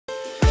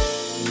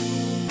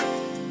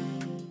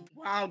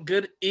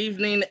Good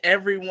evening,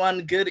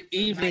 everyone. Good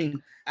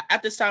evening.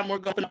 At this time, we're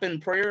going to open up in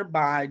prayer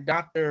by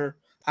Dr.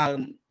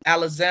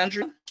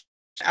 Alexandria.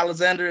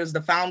 Alexandria is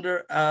the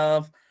founder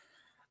of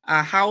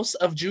House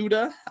of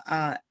Judah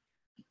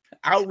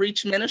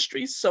Outreach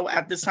Ministries. So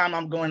at this time,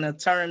 I'm going to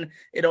turn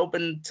it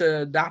open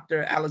to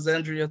Dr.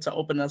 Alexandria to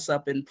open us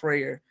up in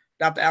prayer.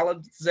 Dr.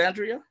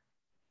 Alexandria?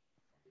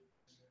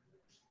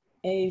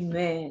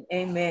 Amen.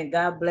 Amen.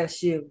 God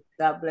bless you.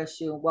 God bless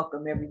you, and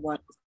welcome everyone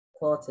to the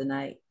call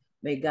tonight.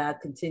 May God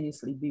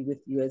continuously be with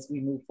you as we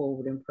move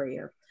forward in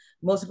prayer.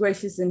 Most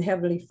gracious and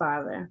heavenly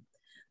Father,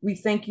 we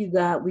thank you,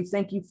 God. We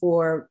thank you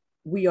for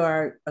we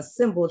are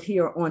assembled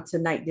here on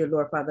tonight, dear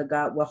Lord Father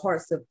God, with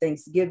hearts of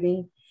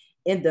thanksgiving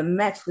in the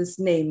matchless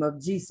name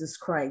of Jesus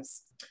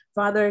Christ.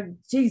 Father,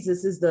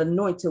 Jesus is the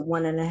anointed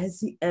one, and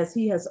as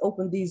he has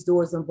opened these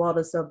doors and brought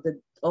us up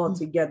all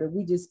together,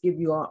 we just give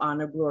you all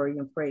honor, glory,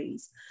 and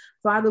praise.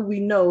 Father, we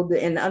know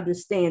that and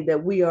understand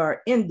that we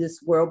are in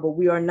this world, but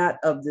we are not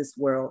of this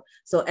world.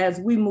 So as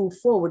we move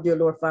forward, dear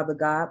Lord Father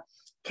God,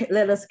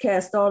 let us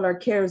cast all our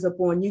cares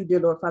upon you, dear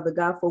Lord Father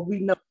God, for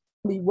we know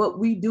what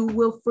we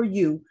do for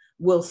you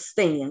will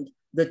stand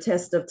the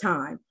test of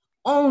time.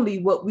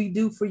 Only what we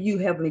do for you,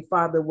 Heavenly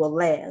Father, will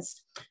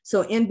last.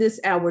 So in this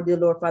hour, dear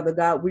Lord Father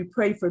God, we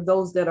pray for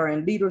those that are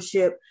in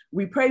leadership.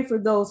 We pray for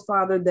those,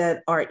 Father,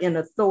 that are in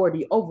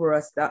authority over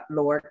us,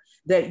 Lord,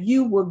 that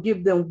you will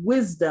give them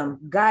wisdom,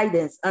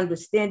 guidance,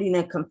 understanding,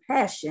 and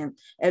compassion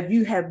as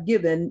you have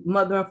given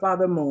Mother and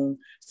Father Moon.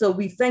 So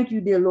we thank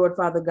you, dear Lord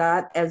Father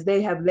God, as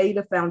they have laid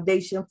a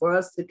foundation for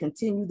us to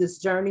continue this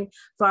journey.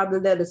 Father,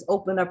 let us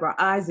open up our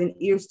eyes and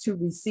ears to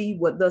receive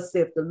what thus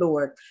saith the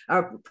Lord.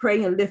 I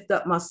pray and lift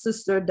up my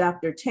sister,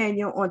 Dr.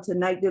 Tanya, on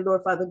tonight, dear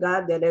Lord Father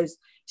God, that as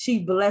she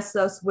bless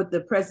us with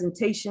the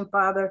presentation,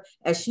 Father,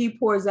 as she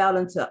pours out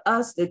into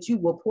us, that you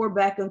will pour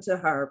back into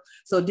her.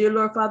 So, dear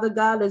Lord Father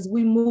God, as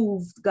we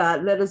move,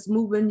 God, let us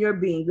move in your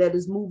being. Let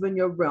us move in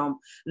your realm.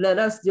 Let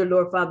us, dear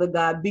Lord Father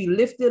God, be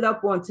lifted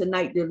up on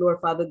tonight, dear Lord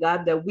Father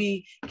God, that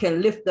we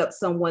can lift up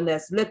someone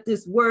else. Let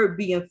this word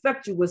be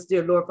infectious,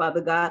 dear Lord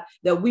Father God,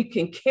 that we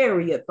can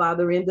carry it,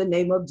 Father, in the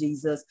name of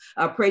Jesus.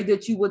 I pray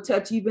that you will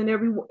touch even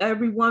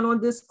everyone on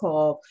this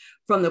call,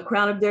 from the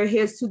crown of their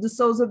heads to the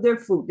soles of their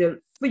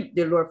feet,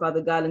 dear Lord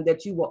Father God, and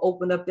that you will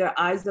open up their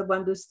eyes of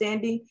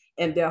understanding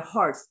and their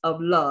hearts of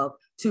love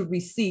to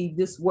receive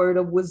this word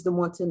of wisdom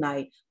on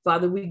tonight.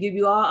 Father, we give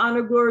you all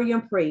honor, glory,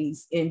 and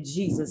praise in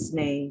Jesus'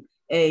 name.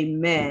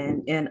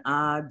 Amen and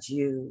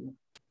adieu.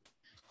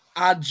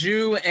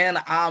 Adieu and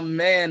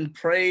amen.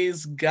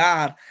 Praise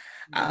God.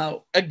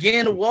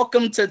 Again,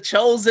 welcome to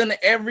Chosen,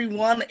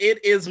 everyone.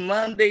 It is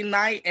Monday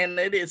night and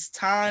it is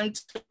time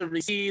to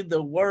receive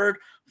the word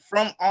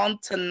from on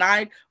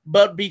tonight.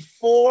 But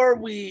before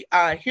we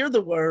hear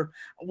the word,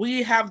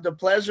 we have the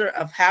pleasure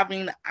of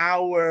having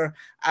our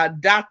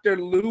Dr.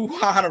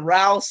 Lujan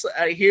Rouse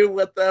here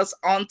with us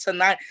on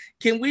tonight.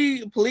 Can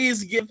we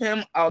please give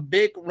him a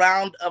big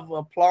round of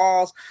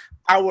applause?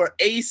 Our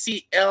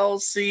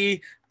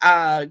ACLC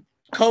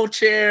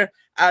co-chair,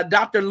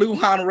 Dr.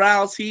 Lujan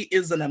Rouse. He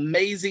is an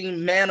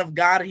amazing man of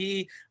God.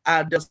 He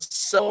does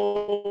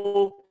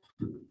so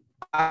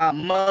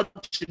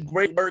much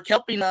great work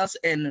helping us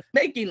and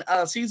making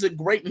us. He's a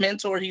great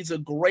mentor. He's a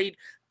great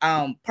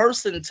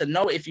person to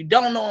know. If you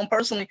don't know him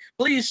personally,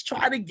 please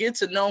try to get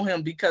to know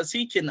him, because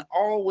he can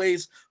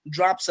always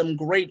drop some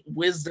great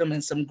wisdom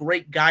and some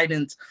great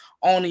guidance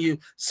on you.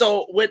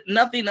 So with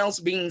nothing else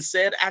being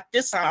said, at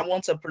this time, I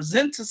want to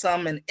present to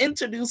some and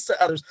introduce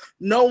to others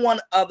no one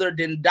other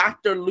than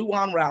Dr.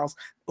 Lujan Rouse,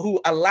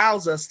 who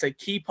allows us to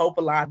keep hope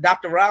alive.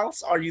 Dr.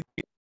 Rouse, are you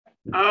there?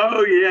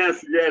 Oh,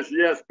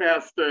 yes,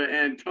 Pastor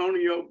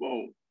Antonio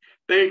Bone.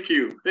 Thank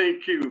you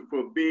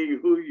for being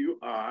who you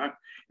are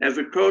as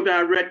a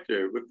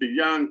co-director with the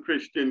Young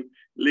Christian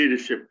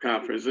Leadership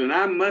Conference. And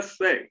I must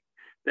say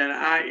that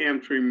I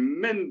am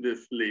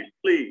tremendously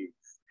pleased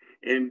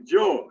and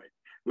joyed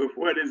with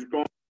what is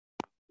going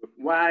on with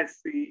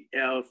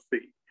YCLC.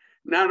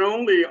 Not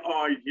only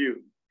are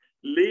you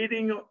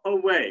leading a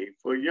way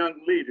for young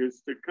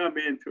leaders to come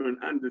into an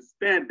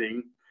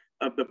understanding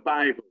of the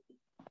Bible,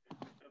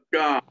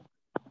 God,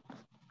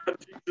 of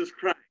Jesus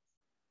Christ,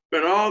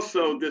 but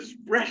also this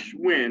fresh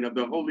wind of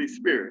the Holy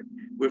Spirit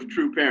with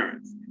true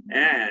parents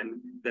and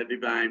the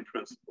divine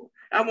principle.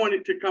 I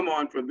wanted to come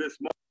on for this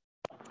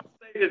moment,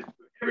 say that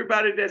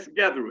everybody that's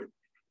gathered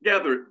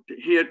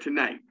here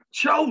tonight,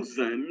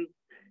 Chosen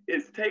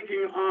is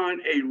taking on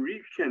a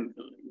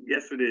rekindling.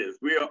 Yes, it is.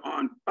 We are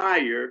on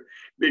fire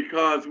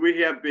because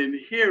we have been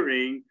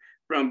hearing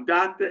from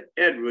Dr.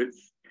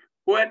 Edwards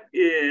what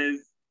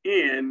is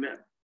in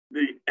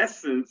the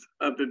essence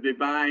of the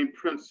divine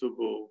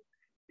principle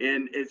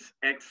in its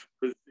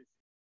exposition.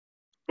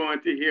 We're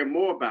going to hear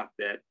more about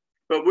that,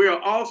 but we are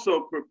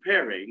also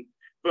preparing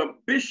for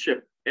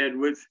Bishop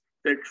Edwards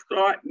to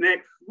start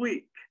next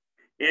week.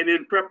 And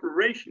in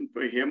preparation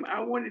for him, I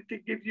wanted to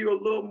give you a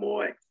little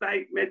more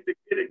excitement to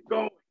get it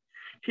going.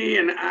 He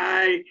and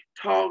I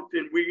talked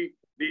and we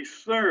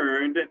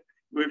discerned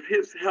with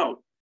his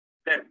help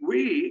that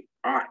we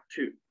ought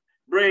to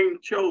bring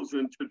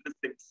Chosen to this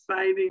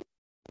exciting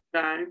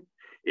time.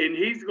 And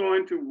he's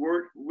going to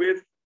work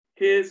with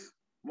his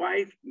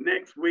wife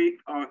next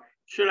week, or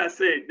should I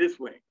say it this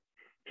way?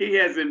 He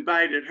has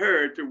invited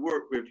her to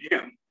work with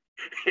him.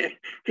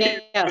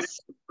 Yes.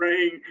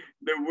 Bring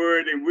the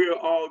word, and we're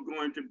all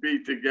going to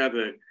be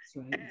together.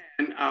 Right.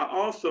 And I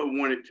also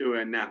wanted to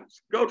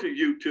announce, go to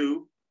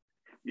YouTube.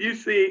 You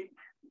see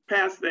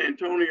Pastor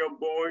Antonio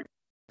Boyd.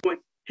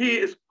 He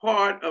is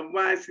part of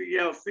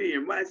YCLC,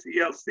 and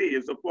YCLC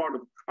is a part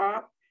of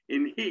COP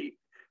and HEAP,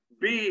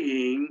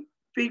 being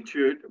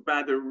featured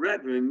by the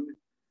Reverend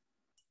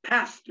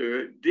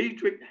Pastor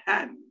Dietrich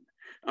Haddon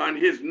on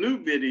his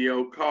new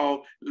video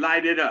called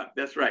Light It Up.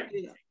 That's right.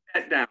 Write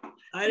that down.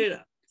 Light it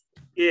up.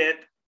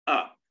 It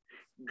up.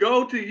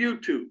 Go to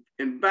YouTube.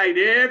 Invite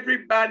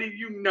everybody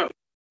you know.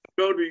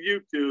 Go to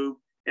YouTube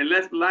and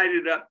let's light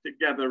it up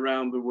together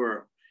around the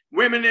world.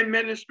 Women in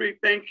Ministry,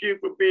 thank you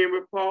for being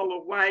with Paula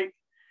White.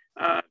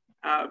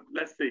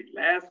 Let's see,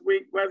 last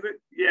week, was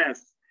it?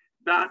 Yes.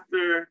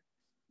 Dr.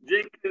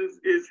 Jenkins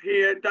is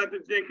here. Dr.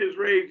 Jenkins,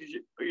 raise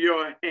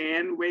your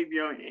hand, wave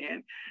your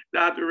hand.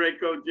 Dr.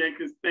 Rayco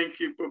Jenkins, thank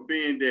you for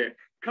being there.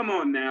 Come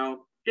on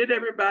now, get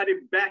everybody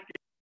back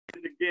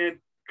again.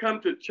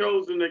 Come to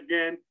Chosen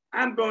again.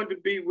 I'm going to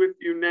be with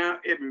you now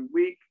every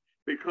week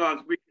because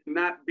we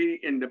cannot be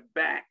in the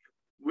back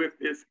with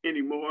this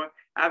anymore.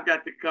 I've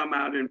got to come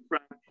out in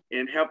front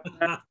and help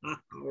us.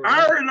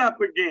 Fire it up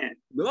again.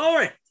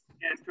 Glory.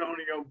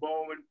 Antonio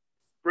Bowen,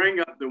 bring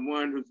up the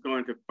one who's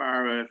going to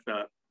fire us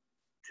up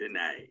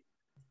tonight.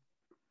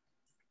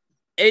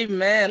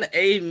 Amen.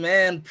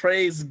 Amen.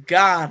 Praise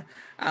God.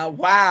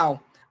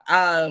 Wow.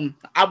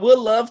 I would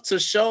love to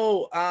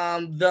show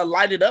the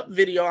Light It Up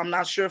video. I'm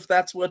not sure if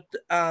that's what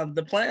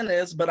the plan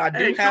is, but I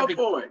do have it.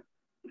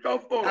 Go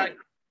for it.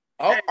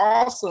 Oh,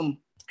 awesome.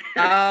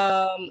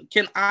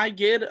 Can I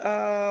get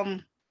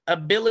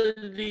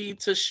ability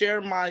to share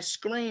my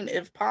screen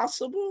if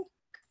possible?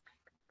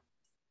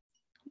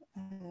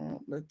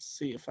 Let's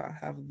see if I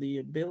have the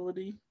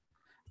ability.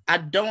 I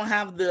don't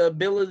have the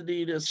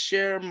ability to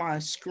share my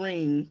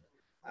screen.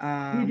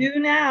 You do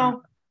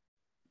now.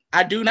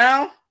 I do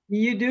now?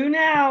 You do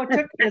now. It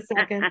took me a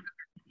second.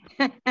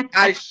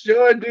 I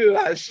sure do.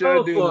 I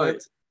sure do. For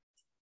it.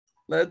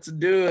 Let's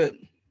do it.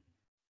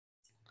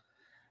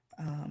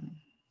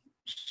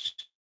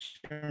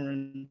 Share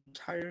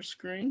entire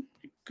screen.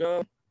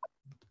 Go.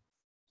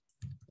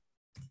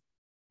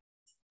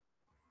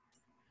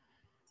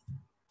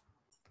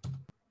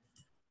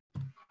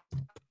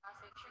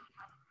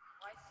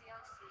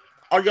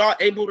 Are y'all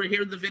able to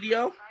hear the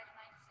video?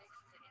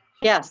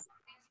 Yes.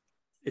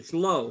 It's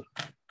low.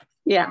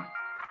 Yeah.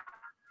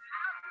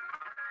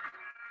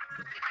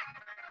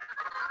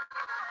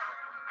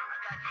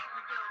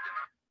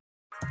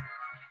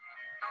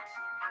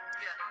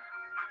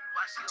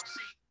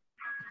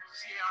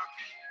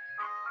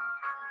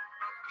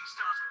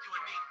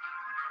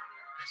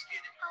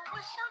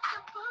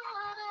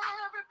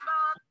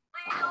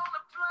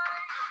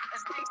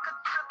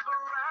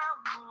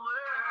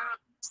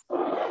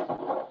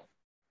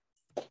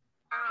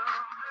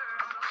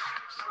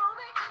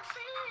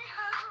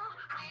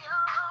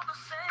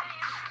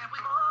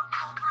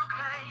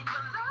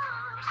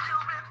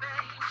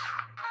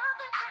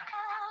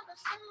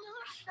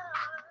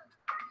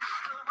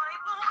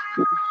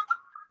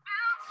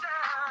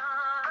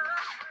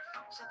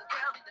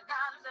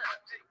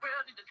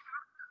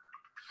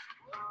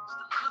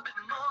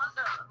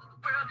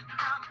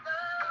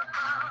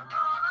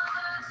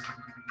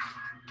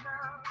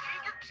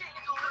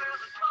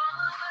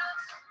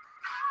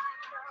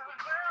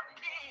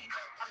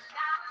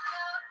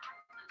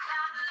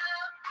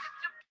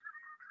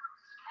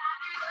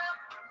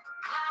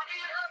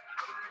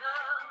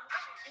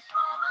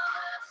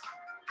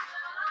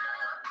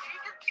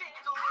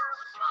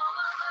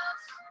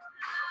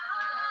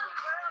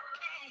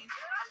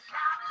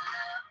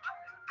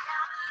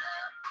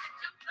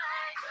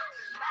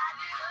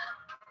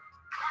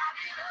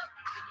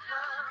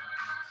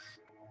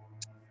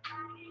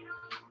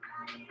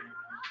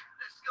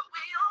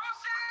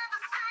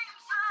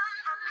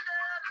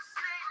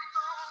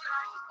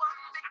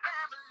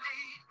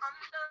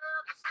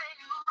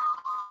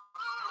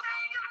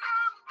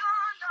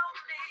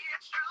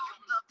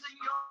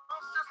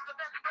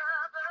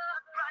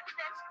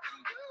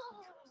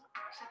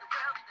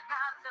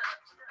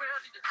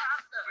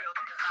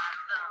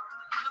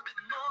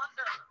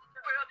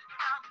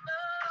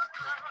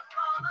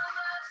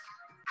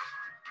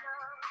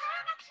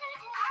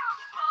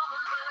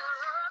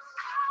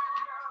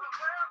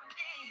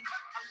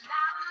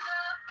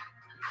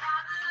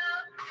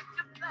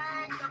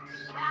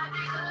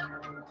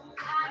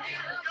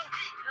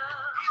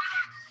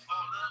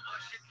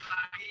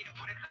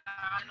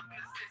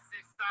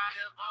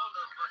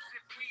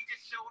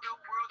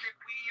 world that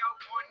we are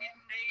one and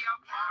they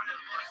are part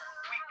of us.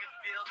 We can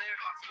fill their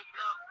hearts with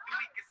love, and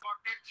we can spark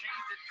that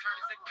change that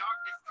turns the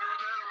darkness to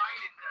the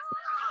light in us.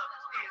 Love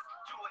is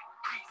joy,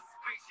 peace,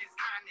 patience,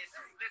 kindness.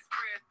 Let's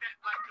spread that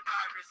like the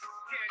virus.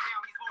 Tear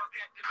down these walls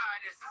that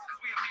divide us, cause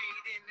we are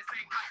made in the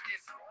same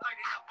likeness. Light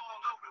it up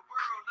all over the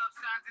world. Love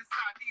shines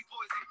inside these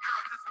boys and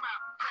girls. Just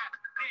smile, clap,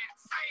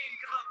 dance, sing.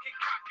 Love can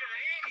conquer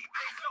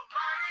anything. So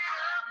light it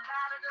up,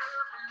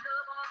 and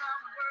love all around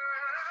the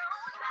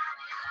world.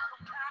 Light it up,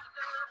 and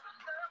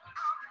love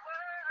all around the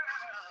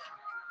world.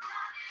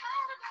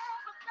 Light it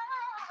up, and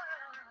love.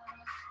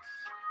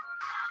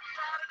 Light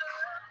it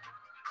up,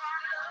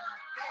 light it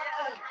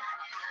up.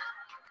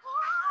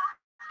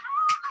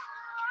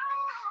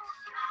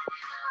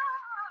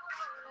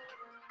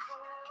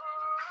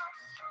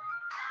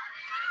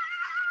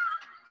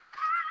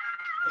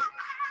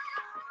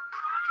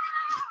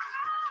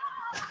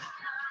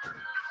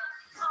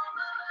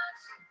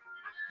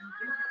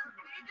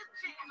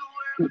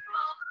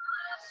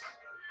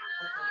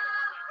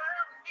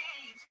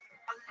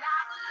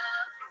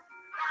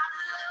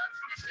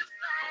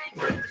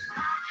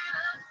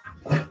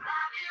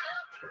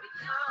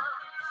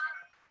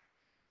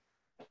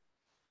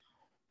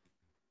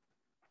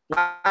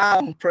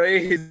 Wow,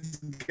 praise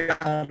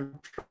God.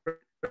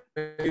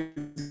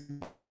 Praise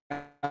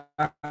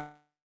God.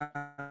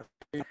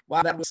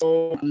 Wow, that was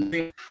so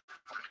amazing.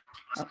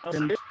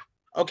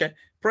 Okay,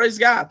 praise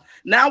God.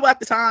 Now at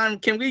the time,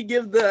 can we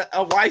give the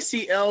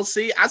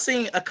YCLC? I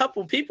seen a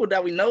couple people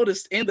that we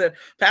noticed in the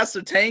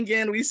Pastor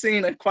Tangen. We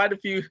seen quite a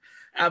few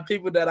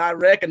people that I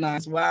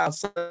recognize. Wow,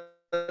 such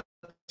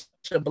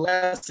a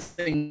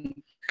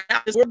blessing.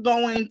 We're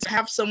going to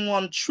have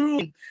someone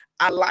truly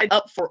light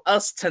up for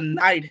us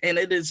tonight, and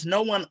it is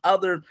no one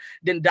other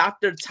than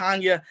Dr.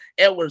 Tanya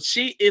Edwards.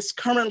 She is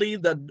currently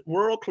the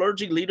World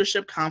Clergy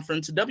Leadership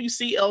Conference,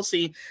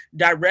 WCLC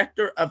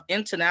Director of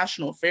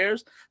International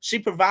Affairs. She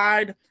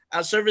provides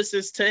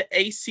services to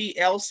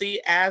ACLC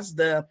as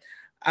the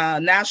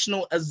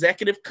National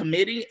Executive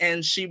Committee,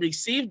 and she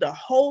received a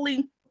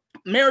holy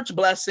marriage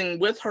blessing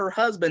with her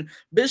husband,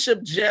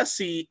 Bishop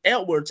Jesse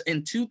Edwards,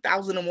 in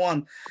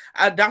 2001.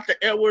 Dr.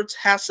 Edwards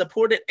has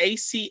supported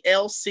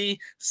ACLC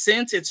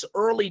since its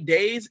early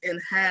days and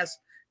has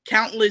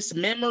countless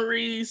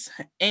memories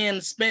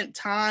and spent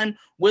time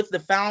with the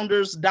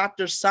founders,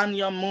 Dr.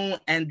 Sanya Moon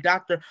and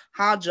Dr.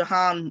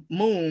 Hajahan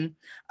Moon,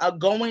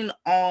 going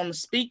on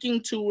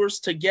speaking tours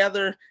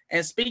together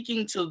and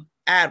speaking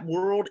at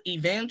world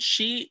events.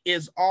 She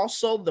is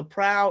also the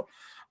proud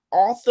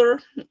author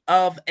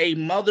of A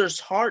Mother's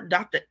Heart.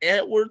 Dr.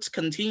 Edwards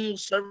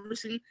continues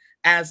servicing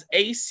as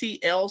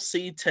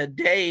ACLC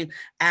today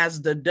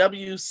as the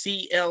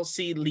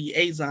WCLC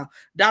liaison.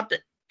 Dr.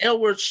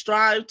 Edwards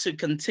strives to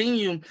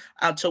continue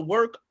to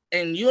work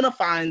in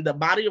unifying the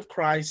body of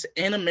Christ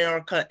in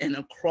America and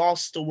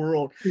across the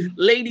world.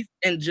 Ladies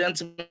and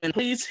gentlemen,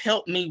 please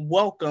help me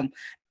welcome,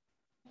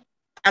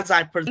 as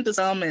I present to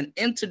some and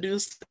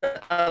introduce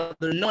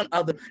none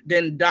other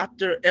than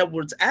Dr.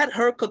 Edwards. At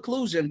her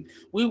conclusion,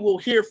 we will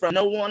hear from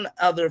no one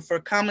other for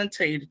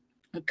commentation,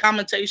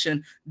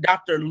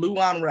 Dr.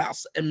 Luan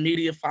Rouse,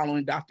 immediate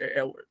following Dr.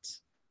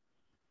 Edwards.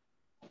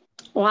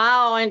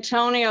 Wow,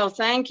 Antonio,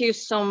 thank you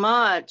so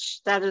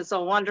much. That is a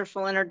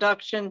wonderful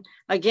introduction.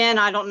 Again,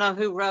 I don't know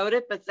who wrote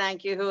it, but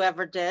thank you,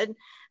 whoever did.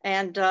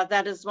 And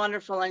that is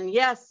wonderful. And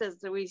yes, as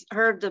we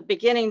heard the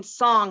beginning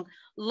song,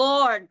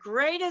 Lord,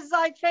 great is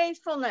thy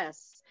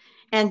faithfulness.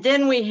 And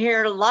then we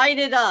hear light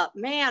it up.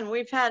 Man,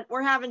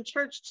 we're having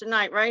church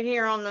tonight right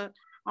here on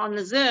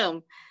the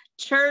Zoom.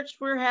 Church,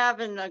 we're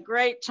having a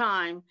great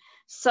time.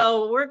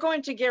 So we're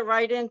going to get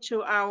right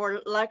into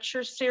our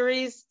lecture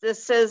series.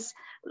 This is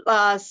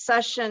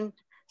session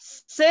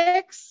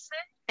 6.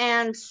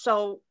 And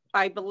so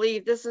I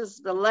believe this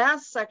is the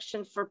last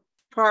section for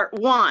part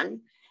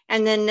 1.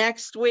 And then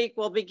next week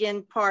we'll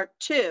begin part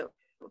 2.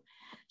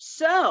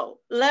 So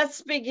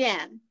let's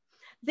begin.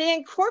 The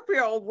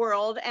incorporeal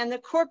world and the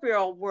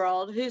corporeal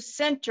world, whose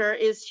center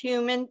is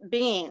human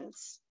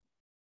beings.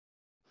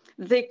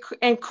 The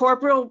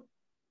incorporeal,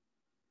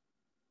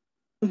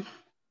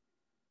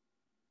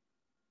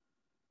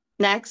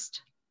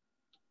 next.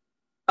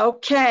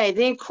 Okay,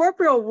 the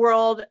incorporeal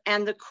world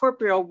and the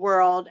corporeal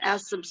world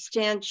as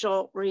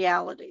substantial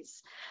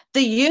realities.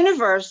 The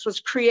universe was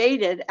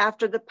created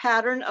after the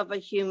pattern of a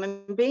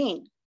human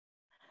being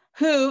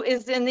who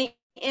is in the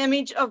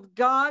image of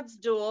God's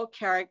dual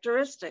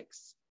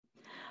characteristics.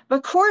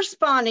 But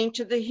corresponding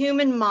to the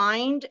human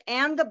mind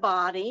and the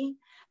body,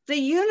 the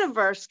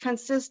universe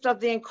consists of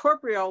the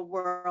incorporeal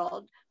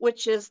world,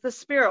 which is the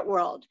spirit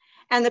world,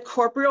 and the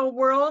corporeal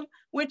world,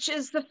 which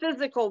is the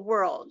physical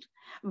world,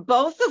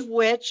 both of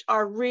which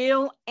are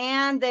real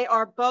and they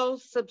are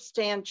both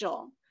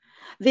substantial.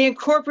 The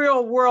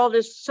incorporeal world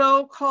is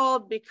so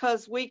called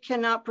because we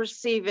cannot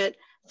perceive it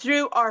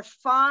through our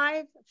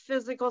 5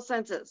 physical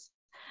senses.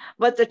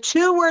 But the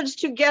 2 words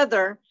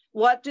together,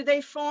 what do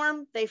they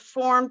form? They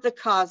form the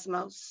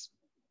cosmos.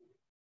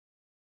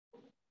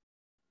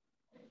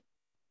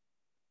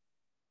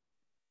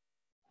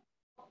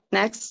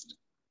 Next.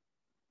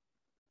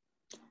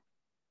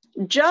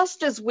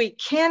 Just as we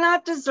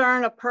cannot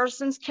discern a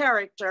person's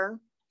character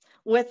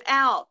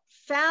without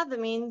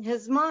fathoming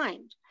his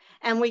mind,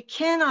 and we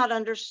cannot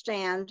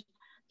understand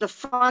the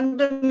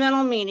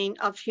fundamental meaning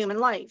of human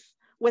life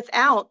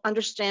without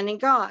understanding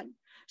God.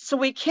 So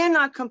we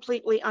cannot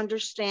completely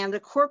understand the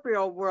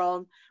corporeal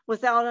world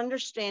without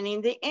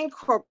understanding the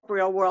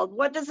incorporeal world.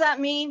 What does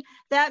that mean?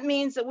 That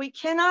means that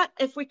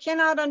if we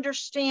cannot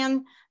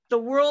understand the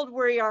world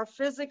we are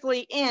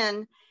physically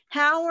in,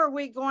 how are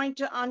we going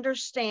to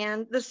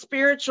understand the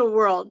spiritual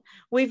world?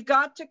 We've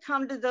got to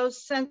come to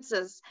those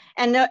senses.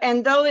 And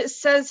though it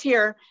says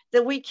here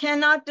that we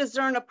cannot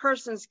discern a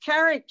person's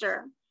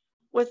character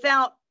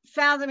without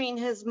fathoming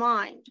his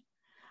mind,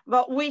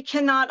 but we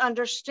cannot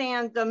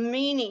understand the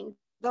meaning,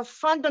 the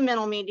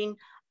fundamental meaning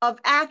of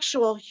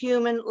actual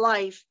human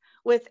life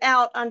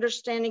without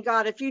understanding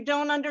God. If you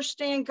don't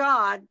understand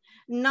God,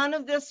 none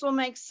of this will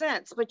make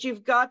sense, but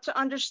you've got to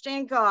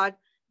understand God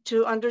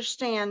to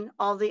understand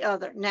all the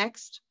other.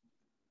 Next.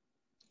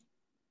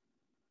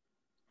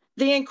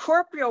 The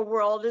incorporeal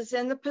world is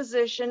in the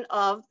position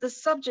of the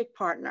subject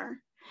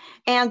partner,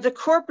 and the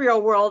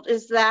corporeal world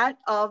is that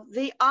of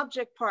the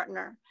object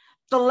partner.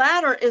 The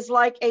latter is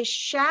like a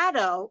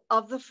shadow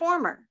of the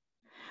former.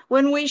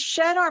 When we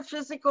shed our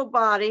physical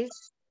bodies,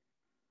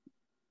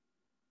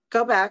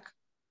 go back.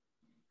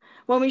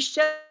 When we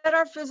shed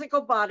our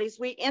physical bodies,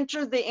 we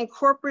enter the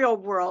incorporeal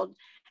world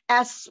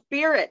as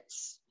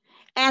spirits,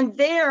 and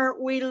there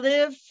we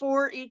live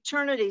for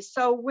eternity.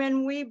 So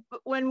when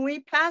we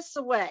pass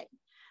away,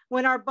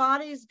 when our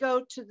bodies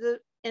go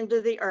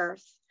into the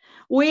earth,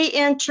 we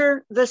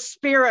enter the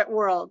spirit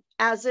world,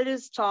 as it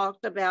is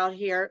talked about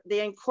here,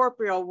 the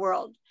incorporeal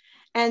world.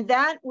 And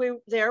we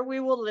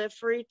will live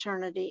for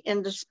eternity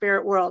in the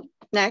spirit world.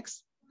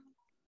 Next.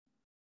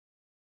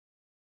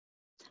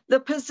 The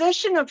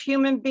position of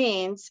human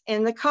beings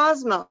in the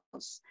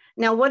cosmos.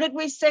 Now, what did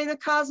we say the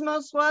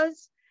cosmos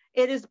was?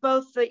 It is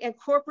both the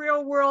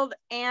incorporeal world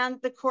and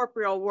the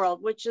corporeal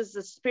world, which is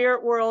the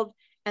spirit world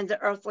and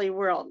the earthly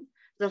world,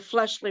 the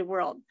fleshly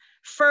world.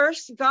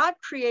 First, God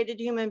created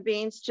human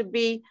beings to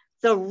be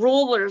the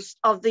rulers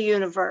of the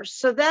universe.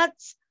 So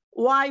that's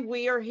why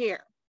we are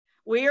here.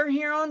 We are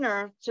here on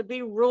earth to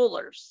be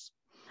rulers.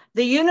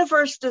 The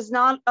universe does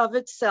not of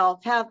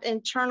itself have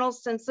internal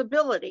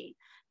sensibility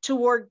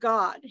toward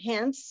God.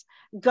 Hence,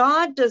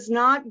 God does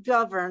not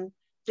govern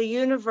the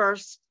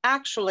universe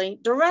actually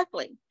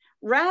directly.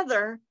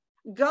 Rather,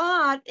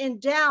 God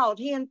endowed,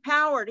 he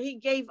empowered, he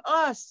gave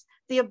us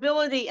the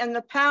ability and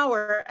the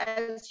power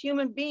as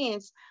human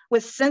beings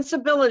with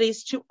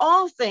sensibilities to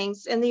all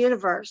things in the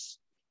universe.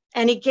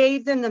 And he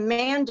gave them the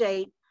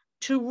mandate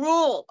to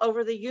rule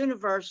over the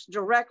universe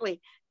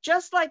directly,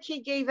 just like he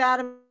gave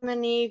Adam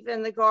and Eve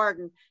in the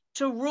garden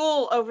to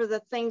rule over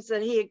the things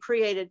that he had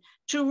created,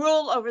 to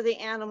rule over the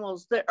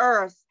animals, the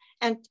earth,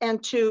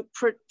 and to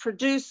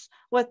produce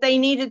what they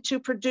needed to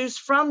produce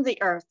from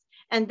the earth.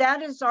 And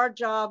that is our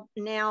job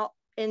now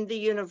in the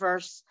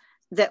universe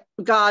that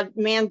God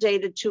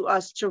mandated to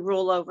us to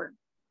rule over.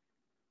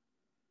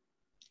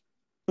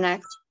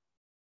 Next.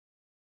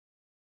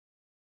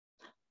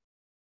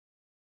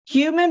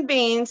 Human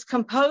beings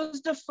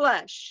composed of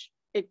flesh,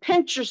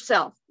 pinch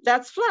yourself,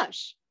 that's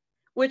flesh,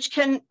 which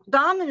can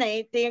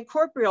dominate the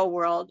incorporeal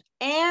world,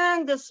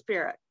 and the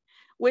spirit,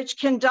 which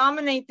can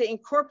dominate the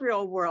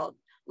incorporeal world.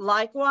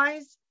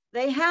 Likewise,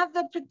 they have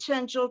the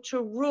potential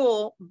to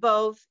rule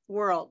both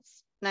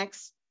worlds.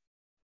 Next.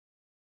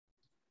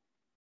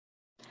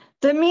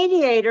 The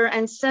mediator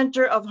and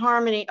center of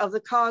harmony of the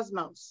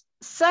cosmos.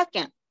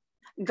 Second,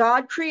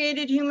 God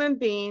created human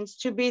beings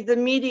to be the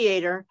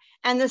mediator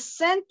and the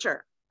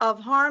center of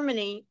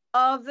harmony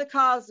of the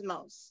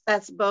cosmos.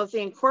 That's both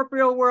the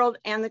incorporeal world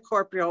and the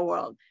corporeal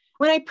world.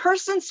 When a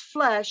person's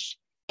flesh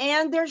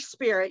and their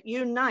spirit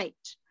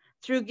unite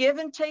through give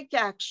and take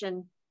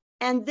action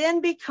and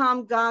then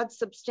become God's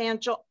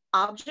substantial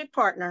object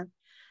partner,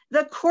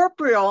 the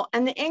corporeal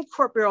and the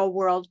incorporeal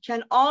world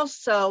can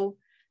also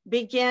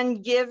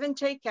begin give and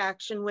take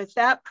action with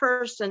that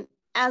person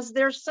as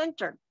their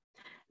center.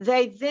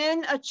 They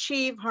then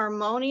achieve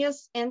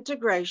harmonious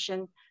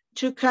integration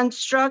to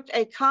construct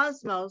a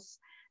cosmos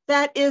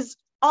that is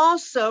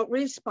also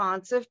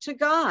responsive to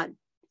God.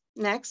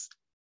 Next.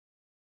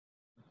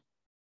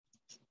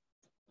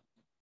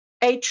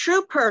 A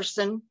true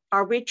person,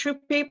 are we true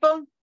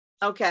people?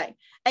 Okay.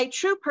 A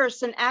true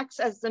person acts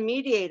as the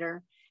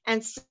mediator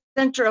and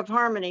center of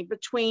harmony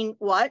between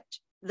what?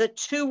 The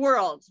two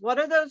worlds. What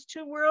are those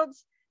two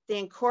worlds? The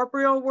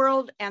incorporeal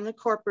world and the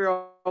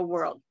corporeal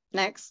world.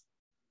 Next.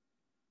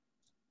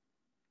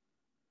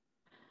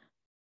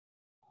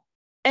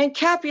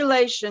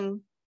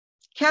 Encapsulation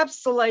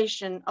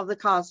of the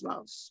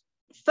cosmos.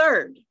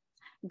 Third,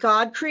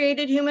 God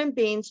created human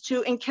beings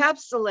to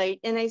encapsulate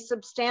in a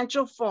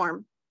substantial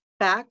form,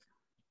 back,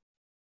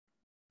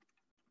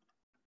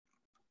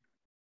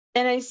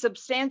 in a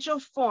substantial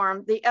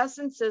form, the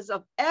essences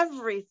of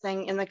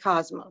everything in the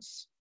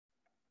cosmos.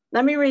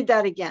 Let me read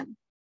that again.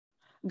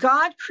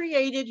 God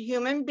created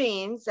human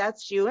beings,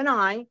 that's you and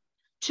I,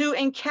 to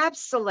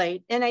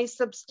encapsulate in a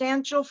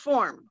substantial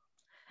form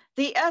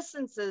the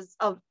essences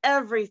of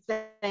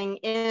everything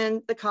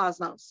in the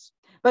cosmos.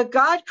 But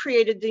God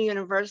created the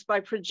universe by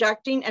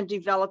projecting and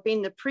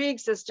developing the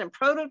pre-existent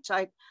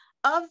prototype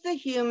of the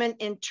human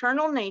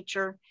internal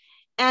nature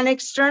and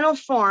external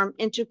form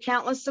into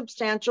countless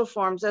substantial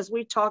forms, as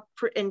we talked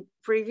in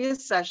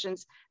previous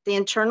sessions, the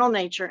internal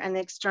nature and the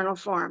external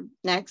form.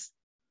 Next.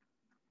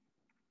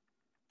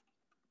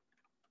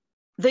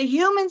 The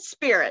human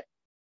spirit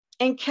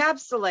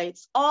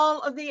encapsulates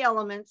all of the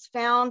elements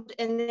found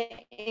in the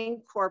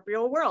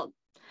incorporeal world.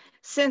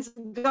 Since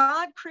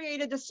God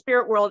created the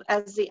spirit world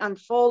as the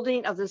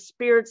unfolding of the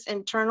spirit's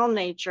internal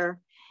nature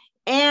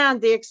and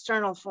the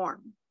external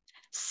form.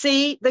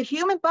 See, the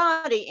human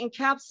body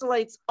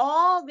encapsulates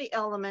all the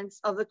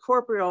elements of the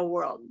corporeal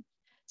world.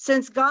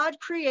 Since God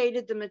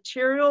created the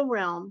material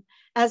realm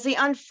as the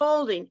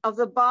unfolding of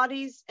the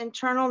body's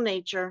internal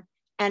nature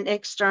and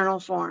external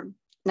form.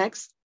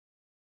 Next.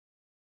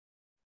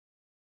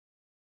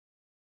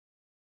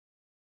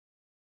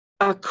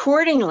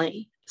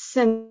 Accordingly,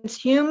 since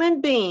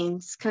human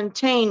beings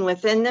contain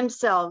within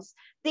themselves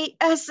the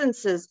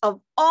essences of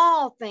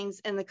all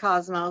things in the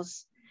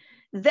cosmos,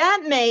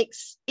 that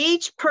makes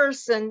each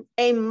person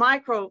a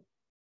micro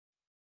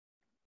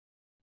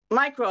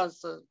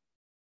something.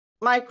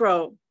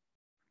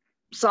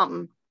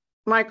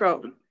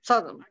 Microcosm.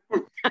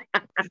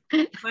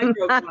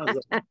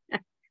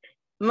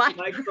 Microcosm.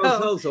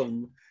 Microcosm.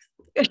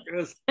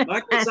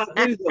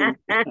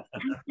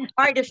 All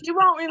right, if you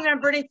won't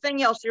remember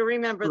anything else, you'll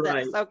remember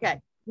Right. this.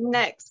 Okay,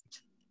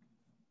 next.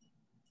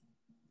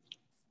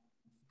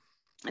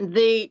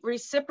 The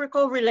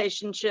reciprocal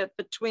relationship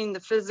between the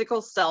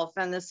physical self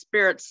and the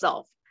spirit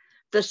self,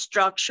 the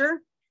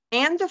structure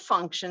and the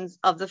functions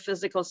of the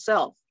physical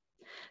self.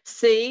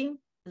 See,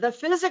 the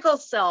physical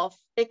self,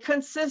 it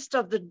consists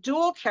of the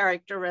dual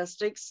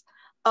characteristics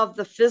of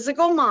the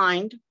physical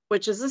mind,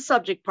 which is the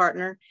subject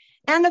partner,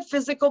 and the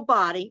physical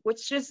body,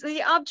 which is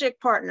the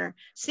object partner.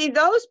 See,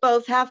 those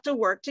both have to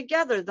work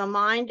together, the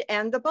mind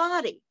and the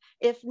body.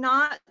 If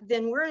not,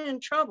 then we're in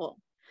trouble.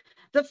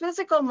 The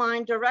physical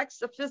mind directs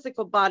the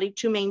physical body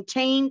to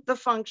maintain the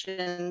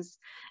functions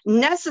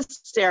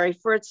necessary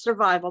for its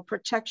survival,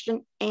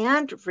 protection,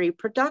 and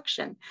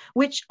reproduction,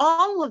 which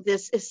all of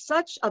this is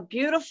such a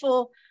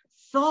beautiful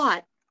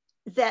thought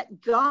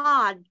that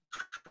God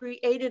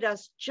created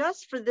us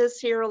just for this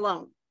here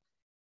alone.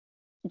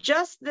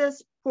 Just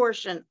this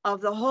portion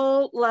of the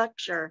whole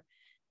lecture,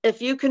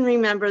 if you can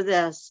remember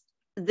this,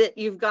 that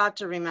you've got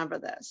to remember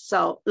this.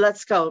 So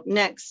let's go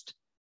next.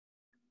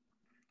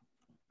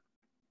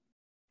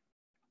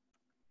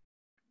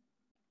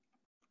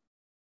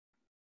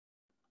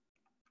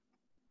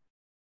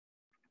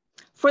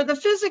 For the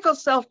physical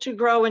self to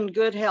grow in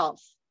good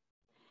health,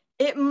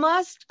 it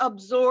must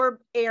absorb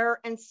air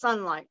and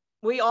sunlight.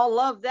 We all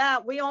love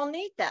that. We all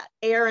need that,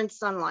 air and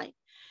sunlight,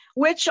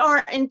 which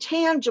are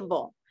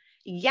intangible,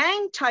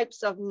 yang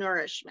types of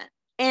nourishment,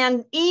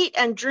 and eat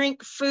and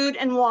drink food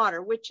and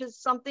water, which is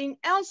something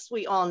else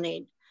we all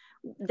need.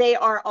 They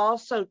are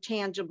also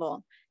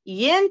tangible,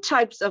 yin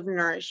types of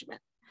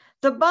nourishment.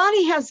 The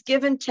body has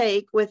give and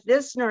take with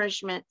this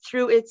nourishment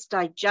through its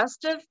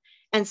digestive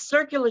and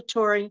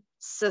circulatory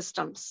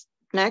systems.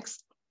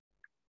 Next.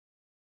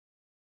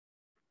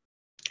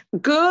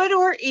 Good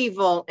or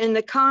evil in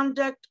the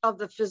conduct of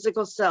the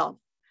physical self.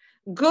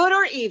 Good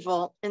or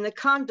evil in the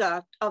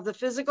conduct of the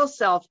physical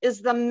self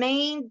is the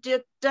main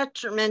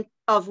detriment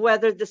of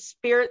whether the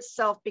spirit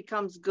self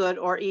becomes good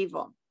or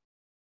evil.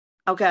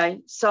 Okay,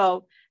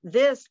 so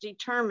this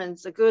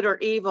determines the good or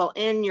evil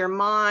in your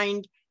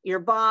mind, your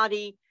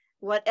body,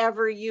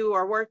 whatever you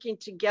are working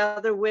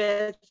together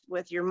with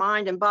your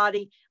mind and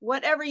body,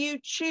 whatever you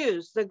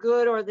choose, the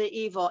good or the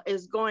evil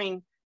is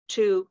going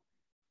to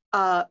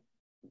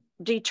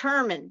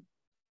determine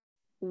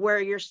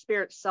where your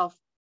spirit self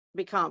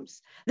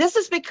becomes. This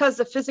is because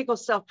the physical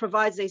self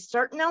provides a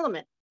certain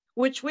element,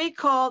 which we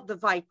call the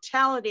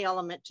vitality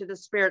element to the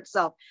spirit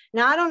self.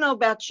 Now, I don't know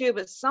about you,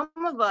 but some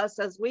of us,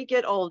 as we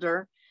get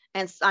older,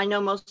 and I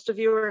know most of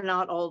you are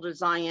not old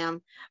as I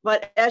am,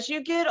 but as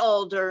you get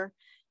older,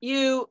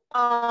 you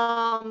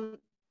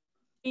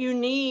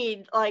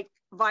need like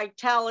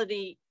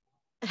vitality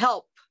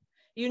help.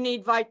 You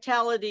need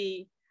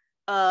vitality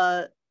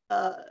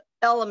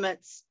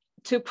elements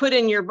to put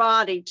in your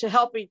body to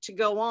help you to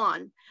go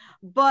on.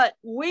 But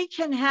we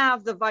can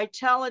have the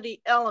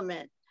vitality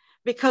element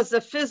because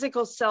the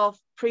physical self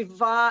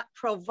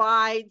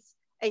provides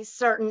a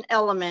certain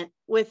element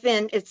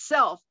within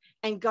itself.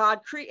 And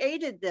God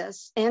created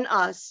this in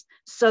us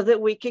so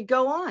that we could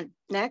go on.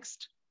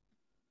 Next.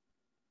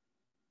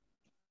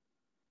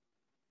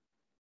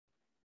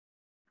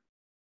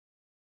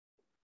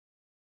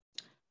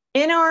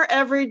 In our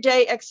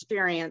everyday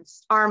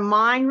experience, our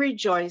mind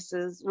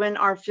rejoices when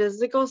our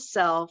physical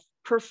self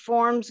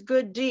performs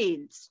good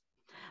deeds,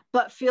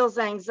 but feels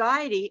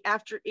anxiety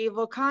after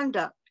evil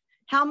conduct.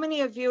 How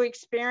many of you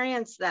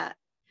experience that?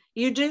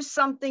 You do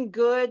something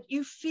good,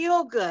 you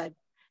feel good.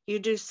 You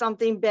do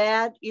something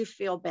bad, you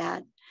feel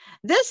bad.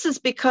 This is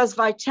because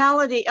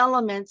vitality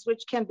elements,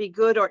 which can be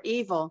good or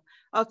evil,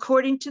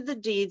 according to the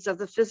deeds of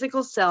the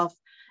physical self,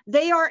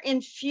 they are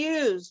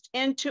infused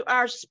into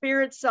our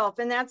spirit self.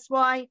 And that's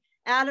why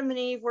Adam and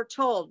Eve were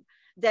told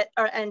that,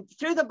 and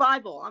through the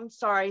Bible,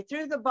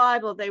 through the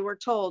Bible, they were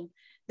told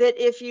that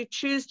if you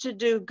choose to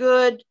do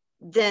good,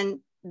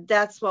 then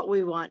that's what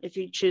we want. If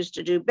you choose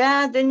to do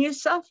bad, then you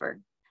suffer.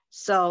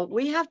 So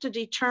we have to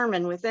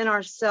determine within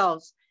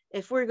ourselves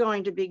if we're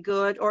going to be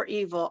good or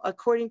evil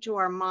according to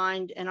our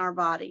mind and our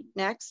body.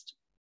 Next.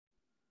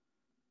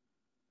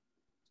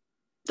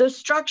 The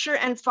structure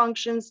and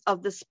functions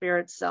of the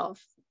spirit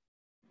self.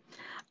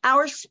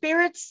 Our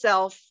spirit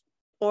self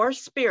or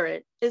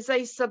spirit is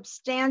a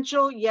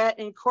substantial yet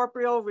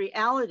incorporeal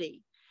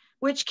reality,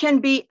 which can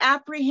be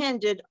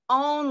apprehended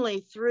only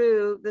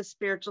through the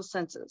spiritual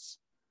senses.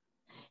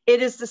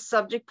 It is the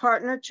subject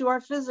partner to our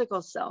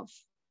physical self.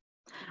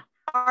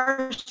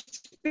 Our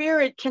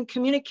spirit can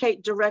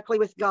communicate directly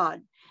with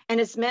God and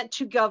is meant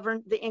to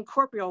govern the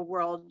incorporeal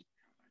world,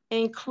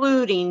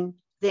 including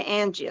the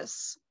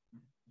angius.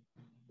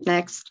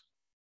 Next.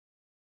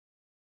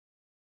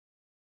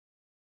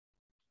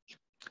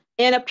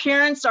 In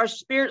appearance, our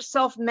spirit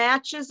self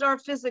matches our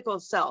physical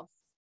self.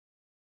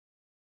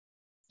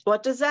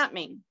 What does that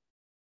mean?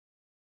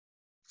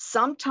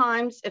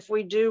 Sometimes if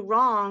we do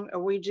wrong or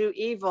we do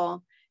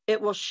evil, it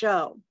will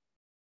show,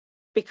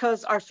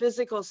 because our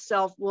physical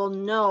self will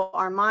know,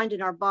 our mind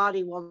and our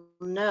body will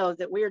know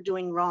that we are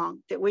doing wrong,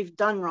 that we've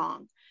done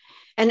wrong.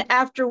 And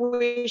after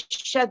we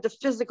shed the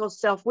physical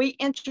self, we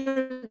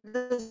enter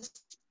the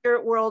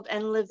spirit world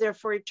and live there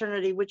for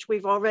eternity, which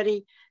we've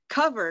already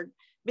covered,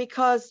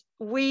 because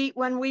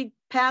when we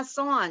pass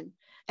on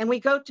and we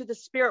go to the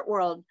spirit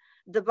world,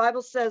 the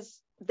Bible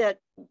says that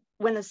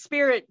when the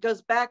spirit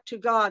goes back to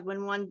God,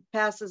 when one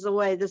passes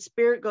away, the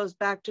spirit goes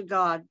back to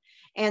God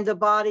and the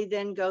body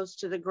then goes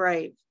to the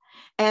grave.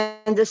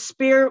 And the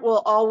spirit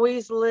will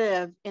always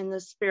live in the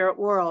spirit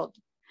world,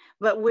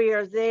 but we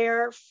are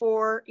there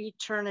for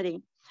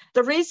eternity.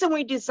 The reason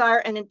we desire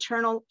an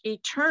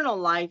eternal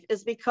life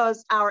is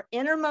because our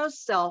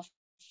innermost self,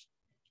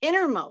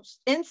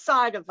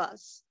 inside of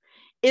us,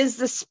 is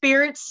the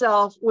spirit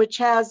self, which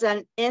has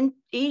an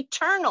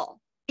eternal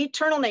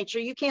nature.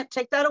 You can't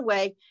take that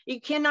away.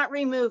 You cannot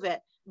remove it,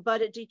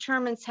 but it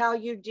determines how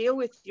you deal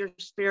with your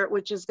spirit,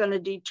 which is going to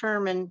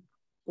determine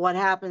what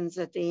happens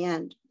at the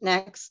end.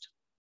 Next.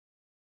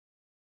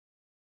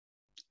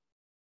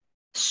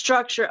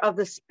 Structure of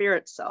the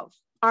spirit self.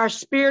 Our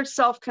spirit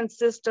self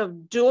consists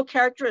of dual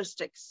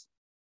characteristics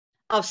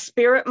of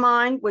spirit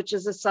mind, which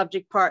is a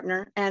subject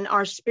partner, and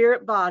our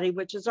spirit body,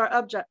 which is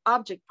our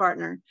object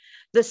partner.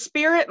 The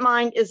spirit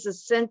mind is the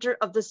center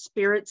of the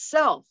spirit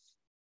self,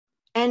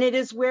 and it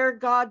is where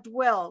God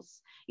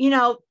dwells. You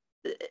know,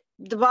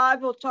 the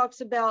Bible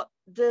talks about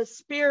the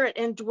spirit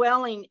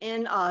indwelling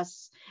in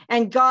us,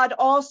 and God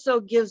also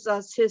gives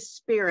us his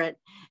spirit.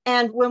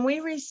 And when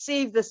we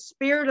receive the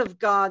spirit of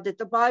God that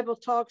the Bible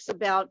talks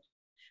about,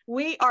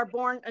 we are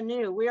born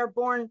anew, we are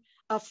born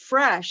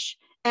afresh,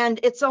 and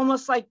it's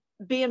almost like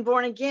being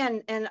born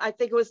again. And I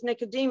think it was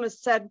Nicodemus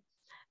said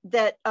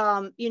that,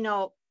 you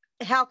know,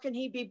 how can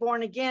he be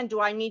born again? Do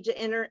I need to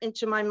enter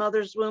into my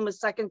mother's womb a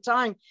second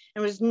time?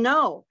 And it was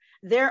no.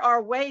 There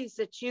are ways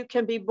that you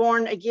can be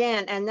born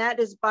again, and that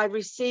is by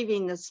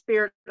receiving the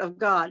Spirit of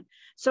God.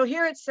 So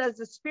here it says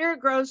the Spirit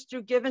grows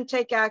through give and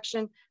take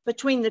action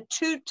between the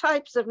two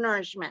types of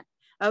nourishment.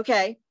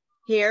 Okay,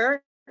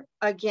 here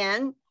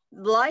again,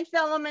 life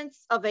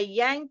elements of a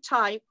yang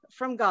type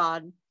from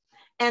God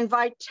and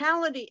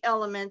vitality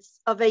elements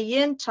of a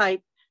yin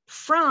type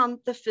from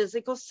the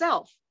physical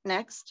self.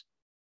 Next.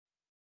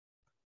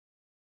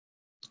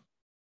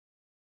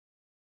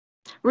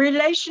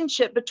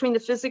 Relationship between the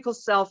physical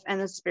self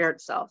and the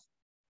spirit self.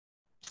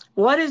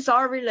 What is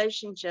our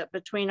relationship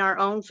between our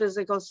own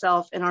physical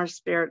self and our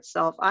spirit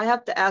self? I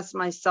have to ask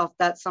myself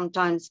that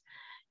sometimes.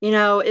 You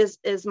know, is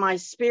my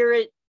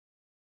spirit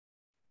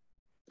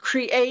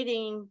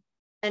creating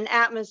an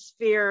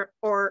atmosphere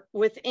or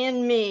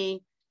within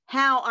me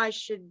how I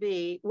should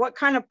be? What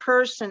kind of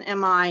person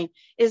am I?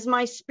 Is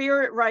my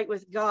spirit right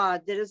with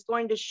God that is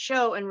going to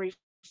show and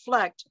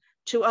reflect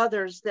to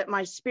others that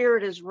my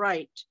spirit is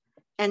right?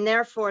 And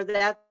therefore,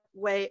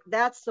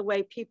 that's the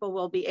way people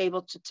will be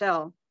able to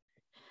tell.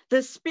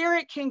 The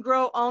spirit can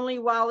grow only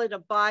while it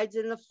abides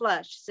in the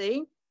flesh.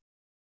 See?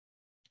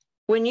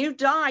 When you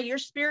die, your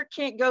spirit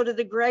can't go to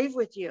the grave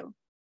with you.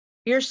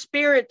 Your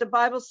spirit, the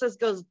Bible says,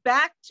 goes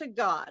back to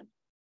God.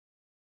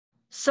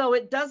 So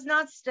it does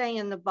not stay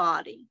in the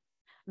body.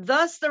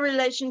 Thus, the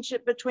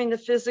relationship between the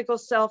physical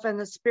self and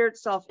the spirit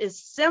self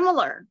is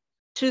similar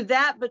to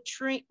that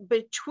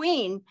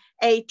between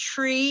a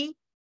tree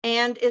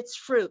and its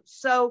fruit.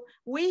 So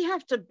we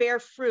have to bear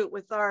fruit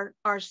with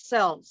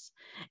ourselves.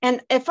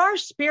 And if our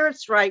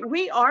spirit's right,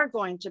 we are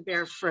going to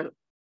bear fruit.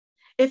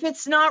 If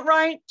it's not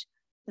right,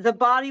 the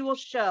body will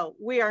show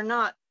we are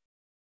not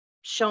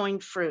showing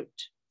fruit.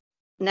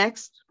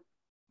 Next.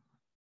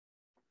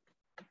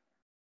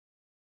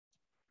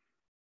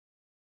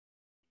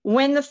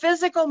 When the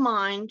physical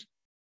mind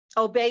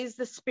obeys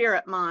the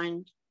spirit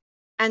mind,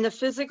 and the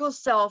physical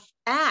self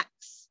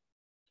acts.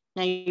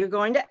 Now you're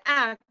going to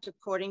act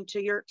according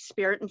to your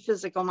spirit and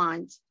physical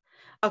minds,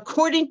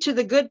 according to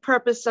the good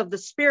purpose of the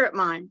spirit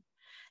mind.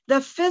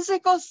 The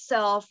physical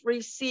self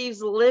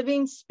receives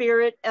living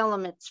spirit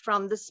elements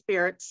from the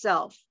spirit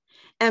self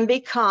and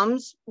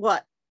becomes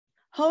what?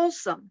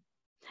 Wholesome.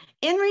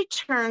 In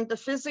return, the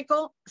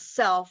physical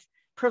self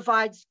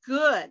provides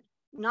good,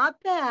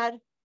 not bad.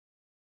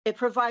 It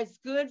provides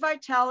good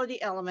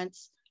vitality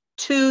elements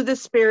to the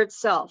spirit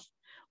self,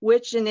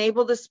 which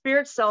enable the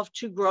spirit self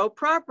to grow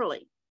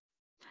properly.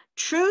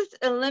 Truth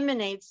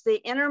eliminates the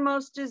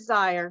innermost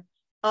desire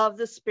of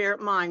the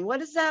spirit mind. What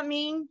does that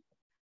mean?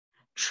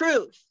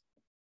 Truth.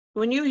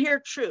 When you hear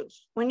truth,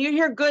 when you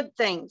hear good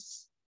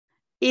things,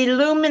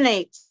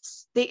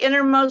 illuminates the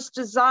innermost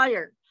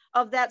desire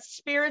of that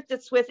spirit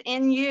that's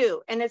within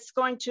you, and it's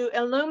going to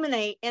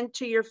illuminate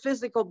into your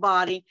physical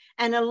body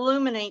and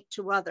illuminate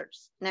to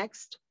others.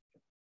 Next.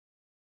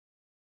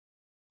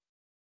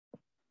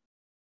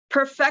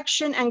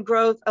 Perfection and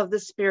growth of the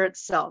spirit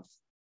self.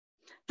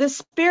 The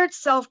spirit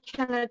self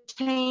can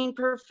attain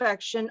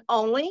perfection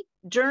only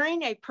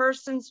during a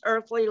person's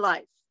earthly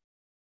life,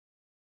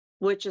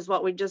 which is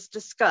what we just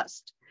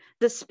discussed.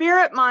 The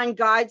spirit mind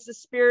guides the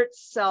spirit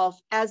self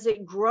as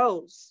it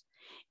grows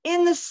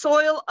in the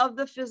soil of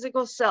the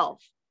physical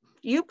self.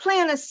 You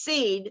plant a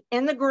seed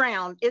in the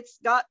ground, it's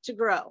got to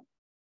grow.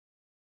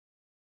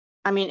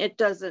 I mean, it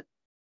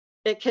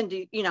can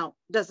do,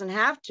 doesn't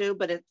have to,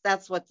 but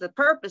that's what the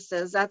purpose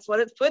is. That's what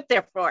it's put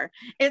there for.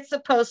 It's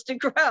supposed to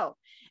grow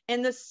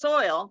in the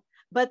soil.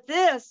 But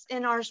this,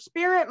 in our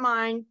spirit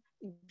mind,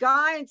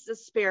 guides the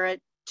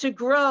spirit to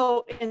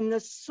grow in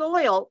the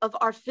soil of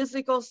our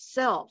physical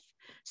self.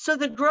 So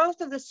the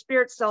growth of the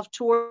spirit self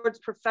towards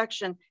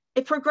perfection,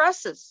 it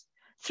progresses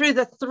through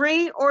the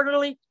 3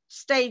 orderly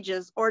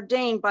stages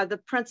ordained by the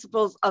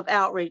principles of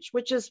outreach,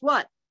 which is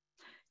what?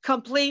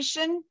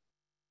 Completion,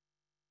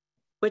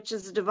 which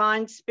is a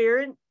divine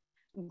spirit;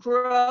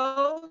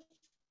 growth,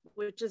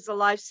 which is a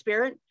life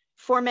spirit;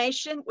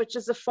 formation, which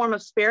is a form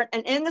of spirit.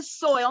 And in the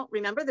soil,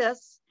 remember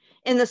this,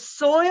 in the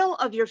soil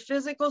of your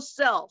physical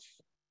self,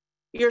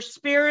 your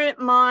spirit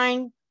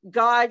mind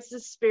guides the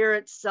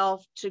spirit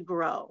self to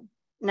grow.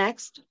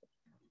 Next.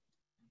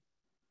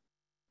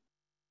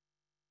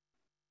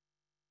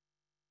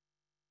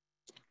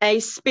 A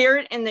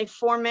spirit in the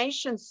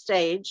formation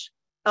stage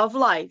of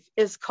life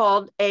is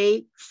called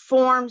a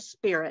form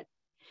spirit.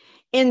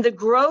 In the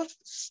growth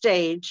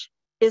stage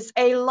is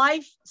a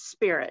life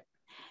spirit.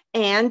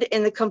 And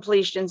in the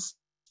completion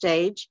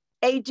stage,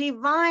 a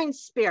divine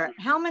spirit.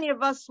 How many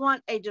of us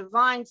want a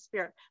divine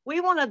spirit? We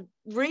want to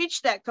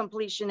reach that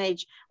completion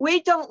age.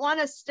 We don't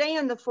want to stay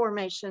in the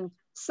formation.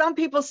 Some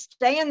people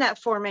stay in that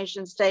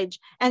formation stage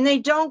and they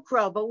don't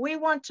grow, but we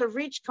want to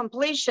reach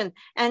completion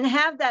and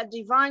have that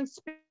divine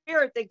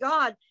spirit that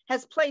God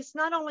has placed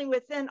not only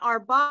within our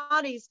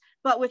bodies,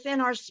 but within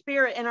our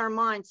spirit and our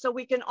mind. So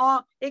it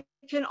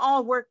can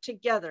all work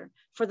together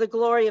for the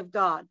glory of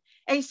God.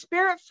 A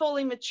spirit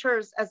fully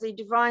matures as a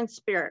divine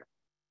spirit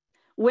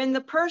when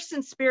the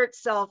person's spirit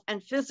self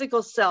and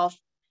physical self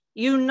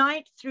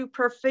unite through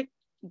perfect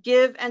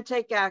give and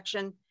take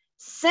action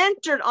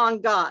centered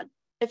on God.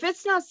 If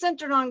it's not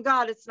centered on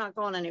God, it's not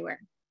going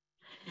anywhere.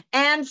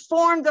 And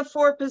form the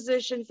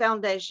 4-position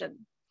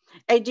foundation.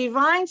 A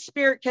divine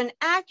spirit can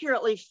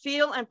accurately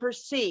feel and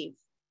perceive.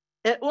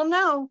 It will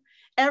know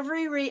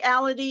every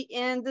reality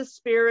in the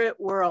spirit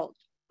world.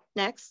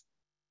 Next.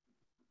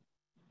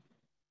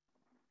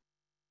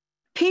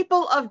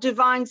 People of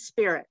divine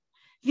spirit.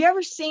 Have you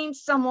ever seen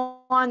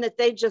someone that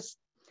they just,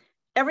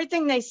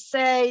 everything they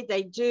say,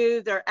 they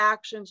do, their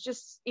actions,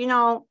 just,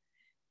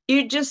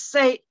 you just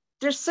say,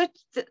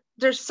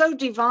 they're so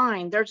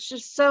divine. They're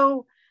just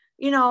so,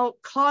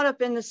 caught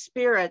up in the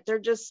spirit. They're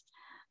just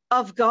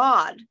of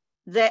God.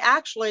 They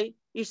actually,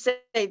 you say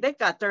they've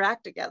got their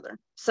act together,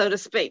 so to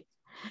speak.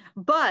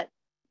 But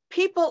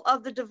people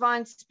of the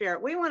divine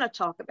spirit, we want to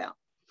talk about.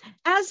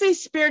 As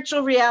these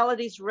spiritual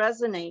realities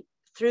resonate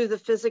through the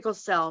physical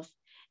self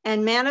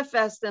and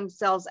manifest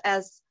themselves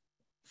as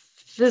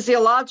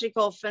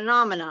physiological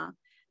phenomena,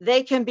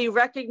 they can be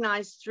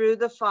recognized through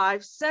the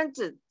 5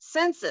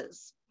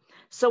 senses.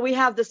 So we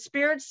have the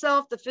spirit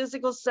self, the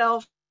physical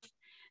self.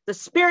 The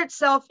spirit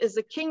self is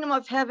the kingdom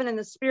of heaven in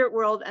the spirit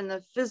world, and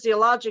the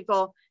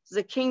physiological is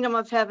the kingdom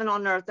of heaven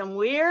on earth. And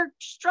we're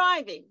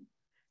striving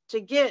to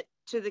get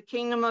to the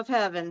kingdom of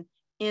heaven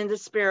in the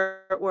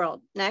spirit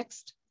world.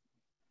 Next.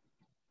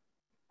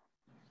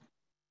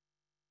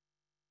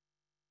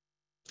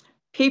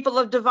 People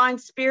of divine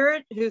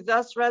spirit who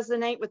thus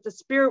resonate with the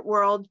spirit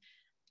world,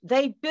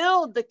 they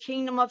build the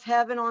kingdom of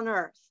heaven on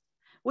earth.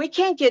 We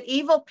can't get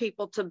evil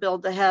people to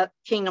build the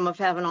kingdom of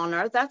heaven on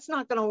earth. That's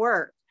not going to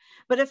work.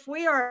 But if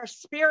we are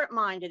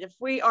spirit-minded, if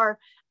we are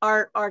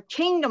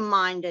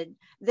kingdom-minded,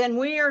 then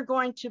we are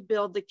going to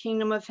build the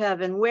kingdom of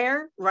heaven.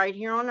 Where? Right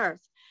here on earth.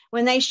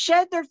 When they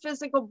shed their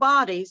physical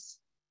bodies,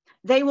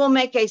 they will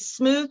make a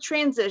smooth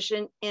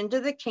transition into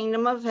the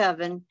kingdom of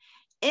heaven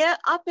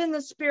up in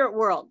the spirit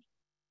world.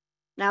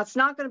 Now, it's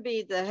not going to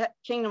be the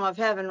kingdom of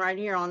heaven right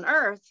here on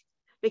earth,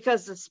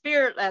 because the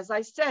Spirit, as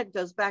I said,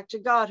 goes back to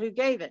God who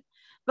gave it.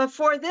 But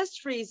for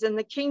this reason,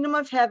 the kingdom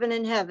of heaven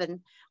in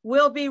heaven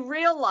will be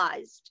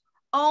realized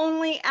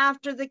only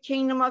after the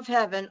kingdom of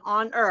heaven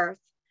on earth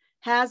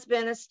has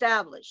been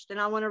established. And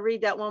I want to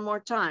read that one more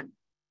time.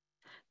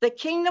 The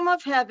kingdom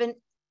of heaven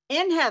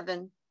in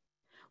heaven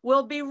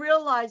will be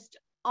realized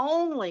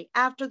only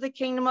after the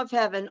kingdom of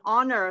heaven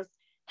on earth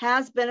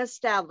has been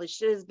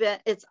established.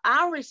 It's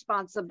our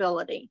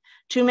responsibility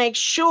to make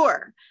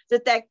sure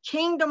that that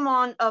kingdom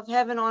of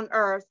heaven on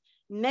earth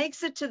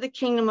makes it to the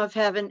kingdom of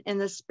heaven in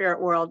the spirit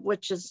world,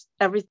 which is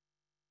everything.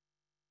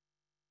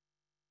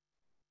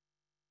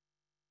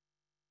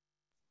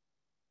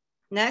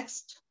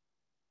 Next.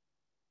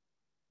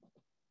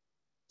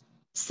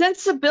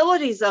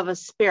 Sensibilities of a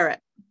spirit.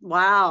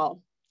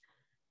 Wow.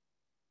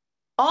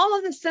 All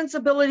of the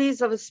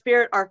sensibilities of a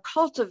spirit are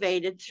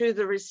cultivated through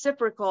the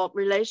reciprocal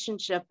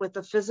relationship with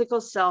the physical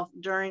self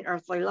during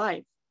earthly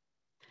life.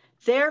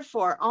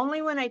 Therefore,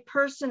 only when a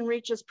person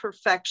reaches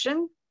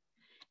perfection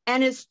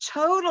and is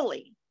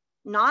totally,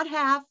 not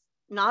half,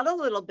 not a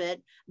little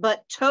bit,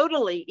 but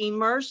totally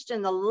immersed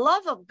in the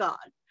love of God,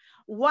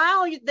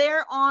 while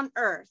they're on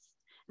earth,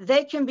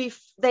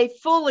 they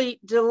fully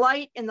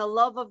delight in the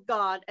love of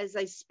God as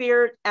a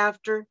spirit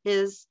after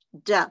his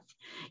death.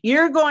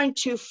 You're going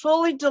to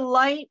fully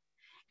delight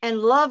and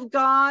love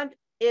God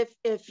if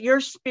your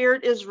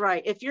spirit is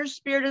right. If your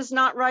spirit is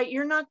not right,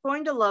 you're not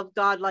going to love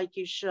God like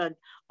you should,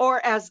 or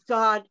as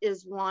God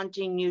is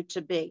wanting you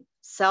to be.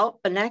 So,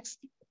 next.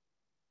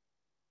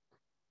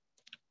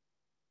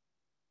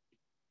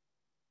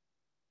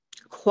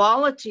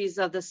 Qualities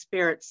of the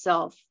spirit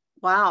self.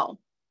 Wow.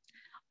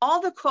 All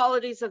the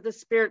qualities of the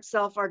spirit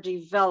self are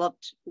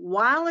developed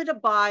while it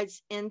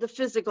abides in the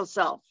physical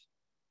self.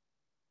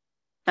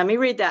 Let me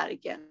read that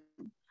again.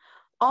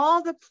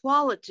 All the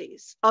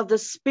qualities of the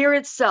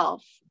spirit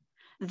self,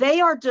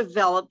 they are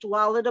developed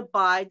while it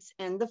abides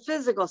in the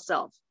physical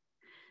self.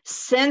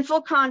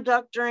 Sinful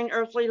conduct during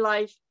earthly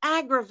life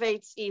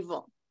aggravates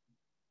evil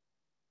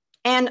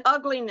and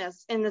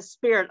ugliness in the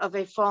spirit of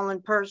a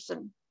fallen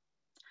person,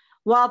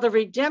 while the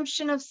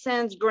redemption of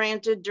sins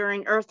granted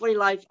during earthly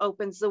life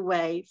opens the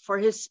way for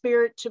his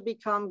spirit to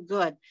become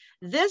good.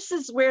 This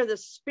is where the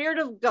Spirit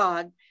of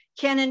God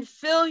can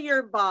infill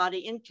your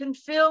body and can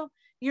fill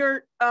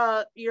your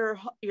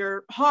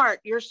heart,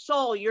 your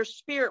soul, your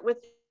spirit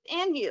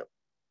within you.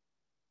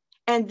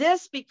 And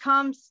this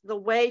becomes the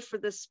way for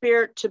the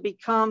spirit to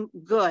become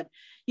good.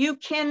 You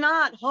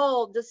cannot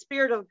hold the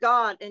Spirit of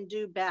God and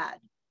do bad.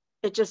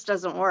 It just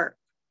doesn't work.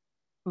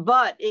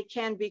 But it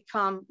can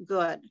become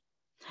good.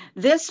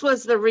 This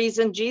was the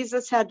reason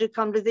Jesus had to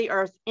come to the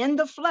earth in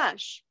the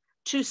flesh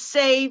to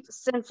save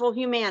sinful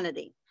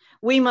humanity.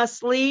 We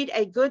must lead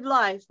a good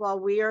life while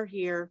we are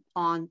here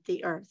on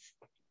the earth.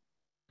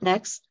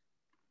 Next.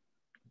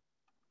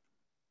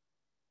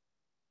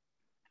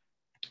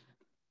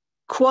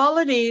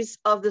 Qualities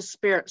of the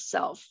spirit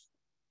self.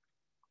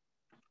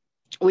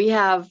 We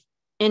have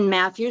in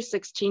Matthew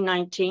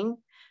 16:19,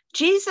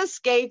 Jesus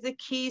gave the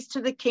keys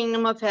to the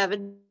kingdom of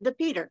heaven to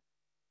Peter,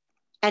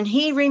 and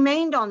he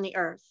remained on the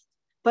earth.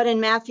 But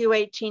in Matthew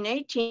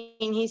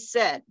 18:18, he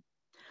said,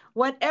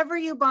 whatever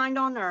you bind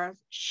on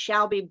earth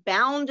shall be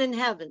bound in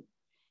heaven,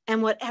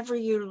 and whatever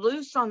you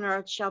loose on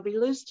earth shall be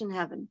loosed in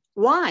heaven.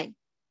 Why?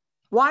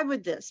 Why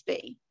would this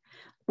be?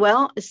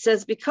 Well, it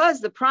says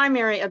because the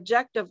primary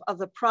objective of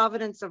the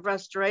providence of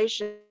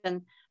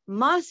restoration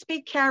must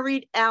be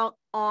carried out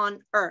on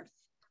earth.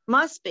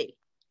 Must be.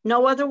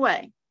 No other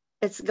way.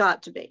 It's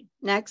got to be.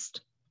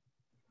 Next.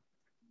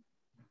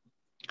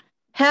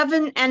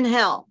 Heaven and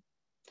hell.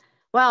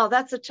 Wow,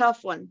 that's a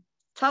tough one.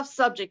 Tough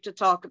subject to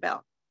talk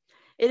about.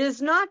 It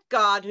is not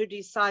God who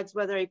decides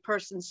whether a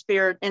person's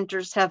spirit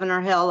enters heaven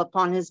or hell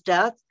upon his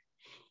death.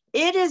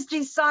 It is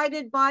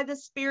decided by the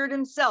Spirit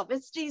himself.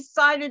 It's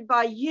decided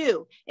by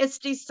you. It's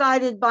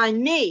decided by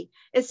me.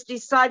 It's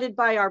decided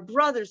by our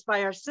brothers,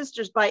 by our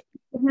sisters, by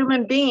a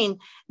human being.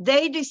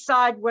 They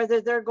decide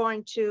whether they're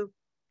going to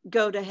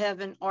go to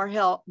heaven or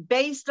hell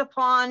based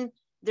upon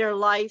their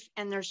life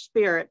and their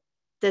spirit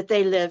that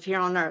they live here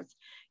on earth.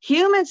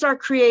 Humans are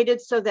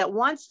created so that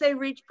once they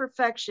reach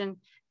perfection,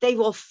 they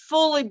will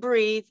fully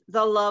breathe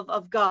the love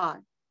of God.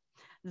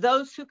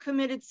 Those who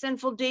committed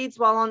sinful deeds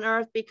while on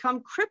earth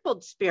become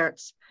crippled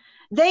spirits.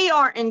 They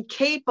are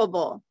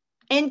incapable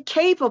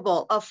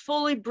of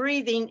fully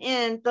breathing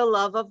in the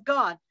love of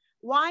God.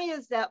 Why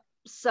is that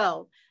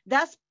so?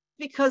 That's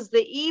because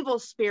the evil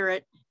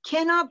spirit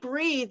cannot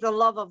breathe the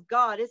love of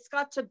God. It's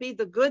got to be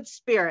the good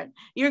spirit.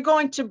 You're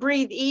going to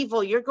breathe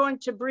evil. You're going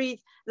to breathe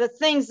the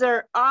things that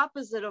are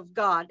opposite of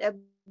God.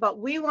 But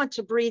we want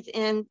to breathe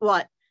in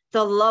what?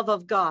 The love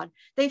of God.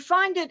 They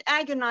find it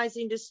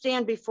agonizing to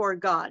stand before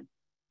God.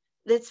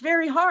 It's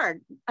very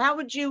hard. Why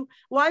would you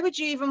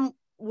even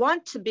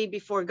want to be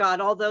before God?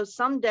 Although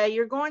someday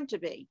you're going to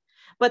be.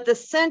 But the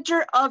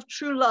center of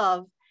true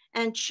love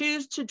and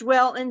choose to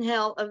dwell in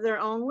hell of their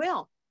own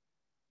will.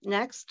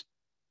 Next.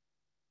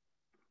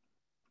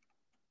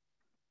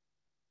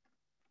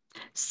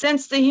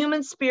 Since the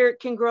human spirit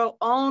can grow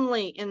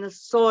only in the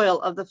soil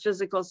of the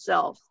physical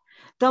self,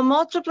 the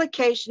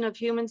multiplication of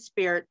human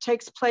spirit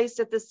takes place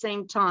at the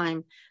same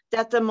time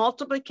that the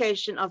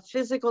multiplication of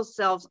physical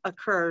selves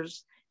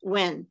occurs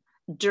when?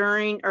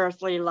 During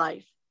earthly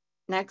life.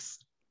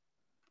 Next.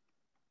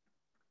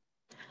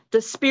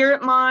 The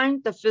spirit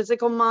mind, the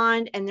physical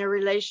mind, and their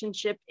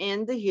relationship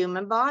in the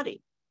human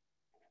body.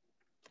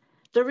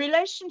 The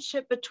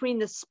relationship between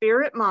the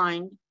spirit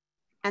mind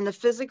and the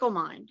physical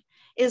mind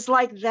is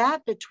like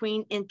that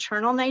between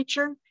internal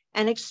nature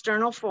and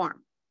external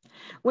form.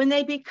 When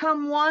they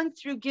become one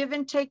through give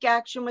and take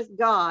action with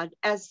God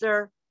as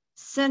their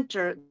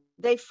center,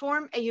 they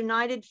form a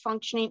united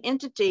functioning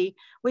entity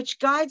which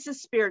guides the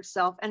spirit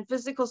self and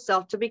physical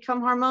self to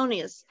become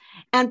harmonious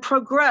and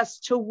progress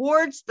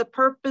towards the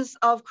purpose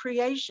of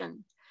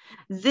creation.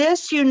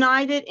 This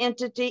united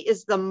entity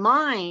is the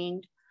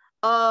mind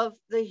of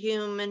the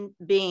human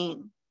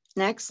being.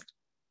 Next.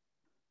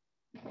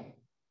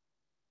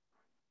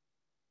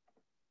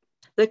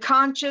 The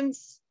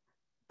conscience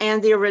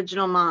and the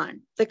original mind.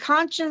 The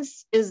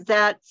conscience is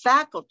that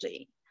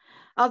faculty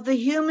of the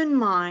human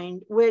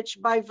mind, which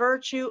by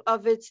virtue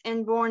of its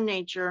inborn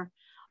nature,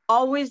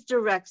 always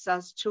directs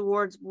us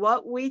towards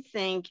what we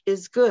think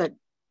is good.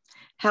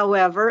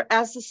 However,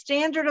 as the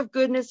standard of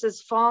goodness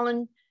is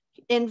fallen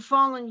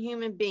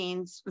human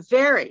beings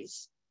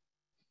varies,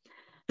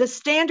 the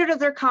standard of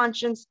their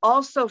conscience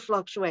also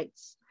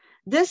fluctuates.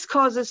 This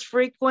causes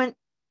frequent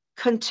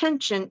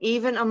contention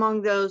even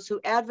among those who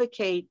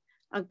advocate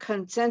a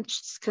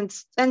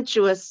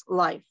consensuous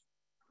life.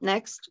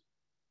 Next.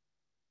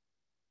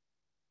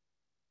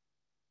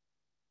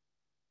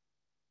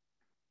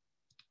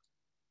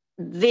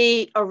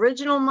 The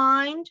original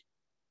mind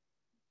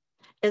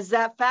is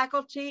that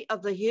faculty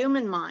of the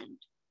human mind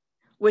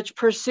which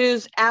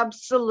pursues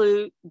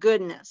absolute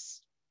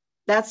goodness.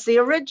 That's the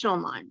original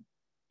mind,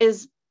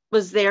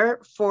 was there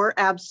for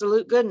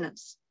absolute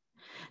goodness.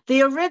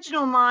 The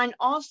original mind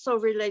also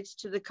relates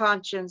to the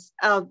conscience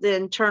of the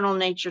internal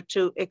nature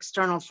to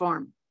external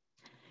form.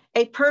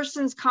 A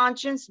person's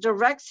conscience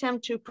directs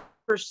him to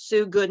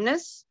pursue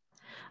goodness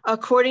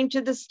according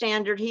to the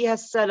standard he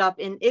has set up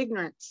in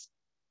ignorance,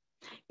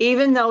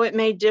 even though it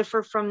may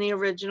differ from the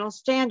original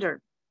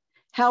standard.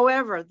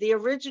 However, the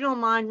original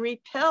mind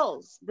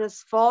repels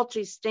this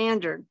faulty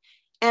standard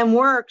and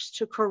works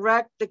to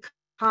correct the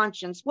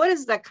conscience. What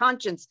is the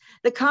conscience?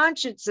 The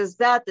conscience is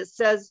that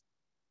says,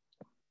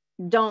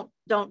 don't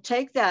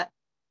take that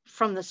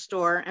from the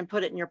store and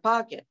put it in your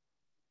pocket.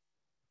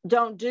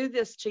 Don't do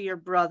this to your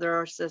brother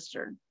or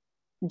sister.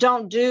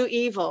 Don't do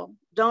evil.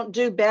 Don't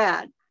do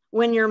bad.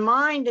 When your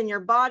mind and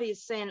your body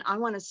is saying, I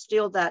want to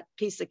steal that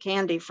piece of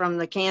candy from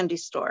the candy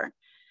store,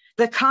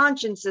 the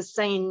conscience is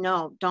saying,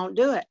 no, don't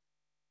do it.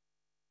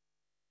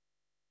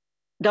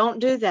 Don't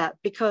do that,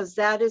 because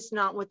that is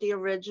not what the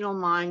original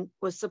mind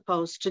was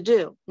supposed to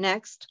do.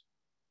 Next.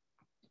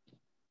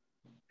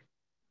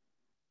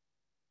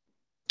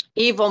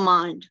 Evil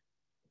mind.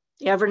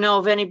 You ever know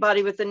of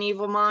anybody with an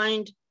evil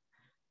mind?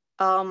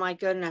 Oh my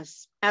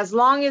goodness. As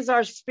long as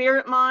our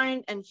spirit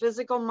mind and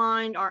physical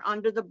mind are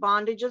under the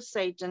bondage of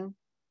Satan,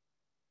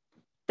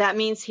 that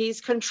means he's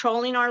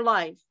controlling our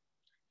life.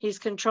 He's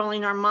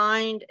controlling our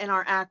mind and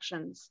our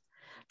actions.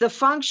 The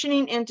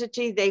functioning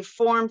entity they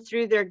form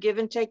through their give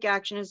and take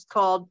action is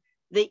called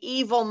the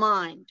evil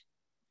mind.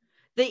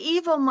 The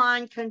evil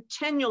mind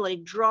continually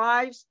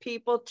drives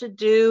people to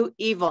do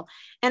evil.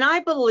 And I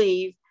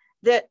believe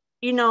that,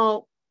 you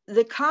know,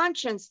 the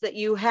conscience that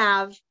you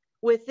have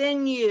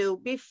within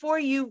you, before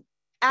you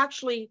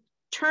actually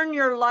turn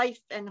your life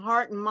and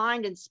heart and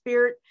mind and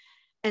spirit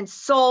and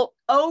soul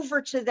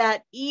over to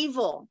that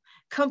evil,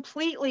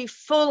 completely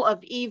full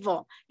of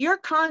evil, your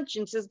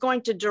conscience is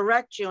going to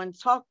direct you and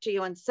talk to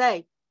you and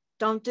say,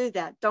 don't do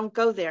that, don't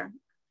go there.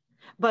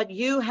 But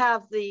you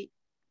have the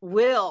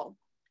will,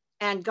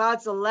 and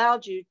God's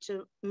allowed you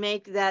to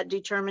make that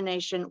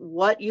determination,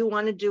 what you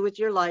want to do with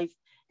your life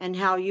and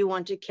how you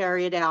want to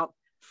carry it out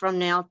from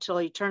now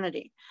till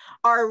eternity.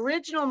 Our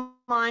original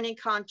mind and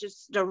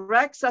conscience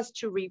directs us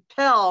to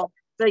repel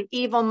the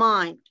evil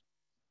mind.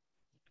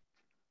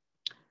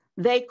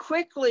 They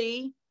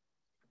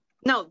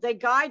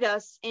guide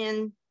us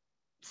in,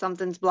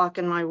 something's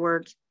blocking my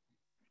words.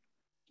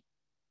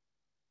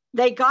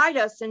 They guide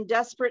us in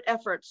desperate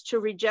efforts to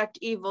reject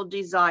evil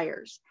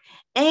desires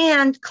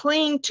and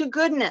cling to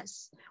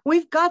goodness.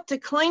 We've got to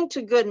cling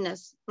to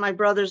goodness, my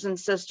brothers and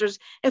sisters.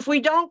 If we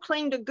don't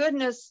cling to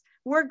goodness,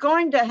 we're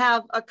going to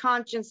have a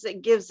conscience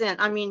that gives in.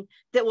 I mean,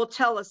 that will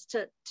tell us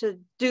to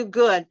do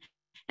good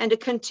and to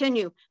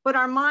continue. But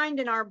our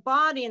mind and our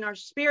body and our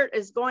spirit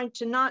is going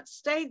to not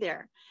stay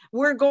there.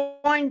 We're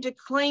going to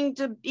cling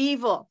to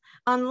evil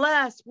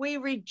unless we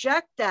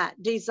reject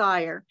that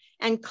desire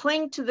and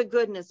cling to the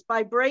goodness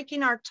by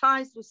breaking our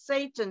ties with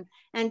Satan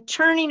and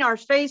turning our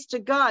face to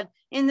God.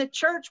 In the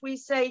church, we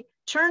say,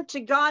 turn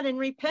to God in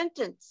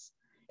repentance.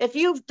 If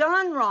you've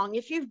done wrong,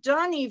 if you've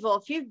done evil,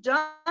 if you've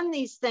done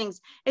these things,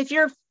 if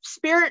your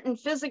spirit and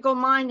physical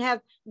mind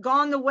have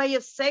gone the way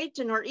of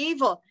Satan or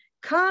evil,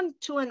 Come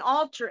to an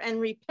altar and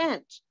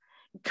repent.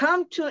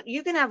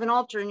 You can have an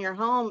altar in your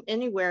home,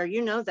 anywhere,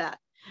 you know that.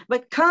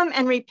 But come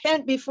and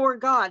repent before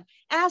God.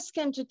 Ask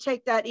him to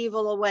take that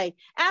evil away.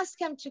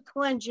 Ask him to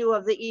cleanse you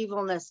of the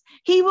evilness.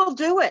 He will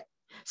do it.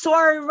 So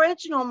our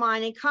original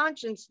mind and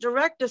conscience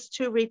direct us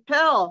to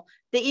repel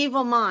the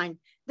evil mind.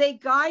 They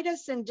guide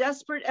us in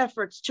desperate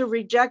efforts to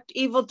reject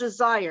evil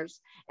desires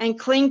and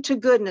cling to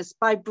goodness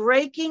by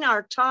breaking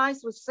our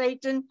ties with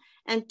Satan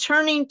and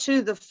turning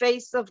to the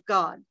face of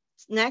God.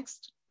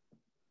 Next.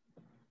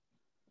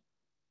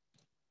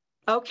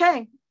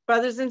 Okay,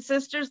 brothers and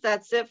sisters,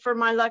 that's it for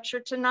my lecture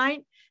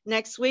tonight.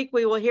 Next week,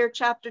 we will hear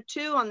chapter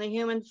 2 on the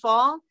human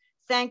fall.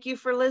 Thank you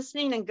for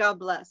listening, and God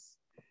bless.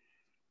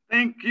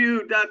 Thank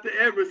you, Dr.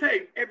 Edwards.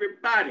 Hey,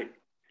 everybody,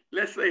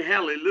 let's say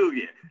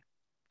hallelujah.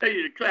 I tell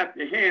you to clap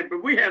your hands,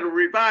 but we had a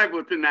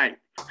revival tonight.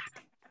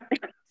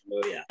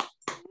 Hallelujah.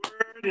 The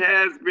word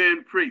has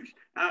been preached.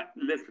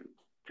 Listen,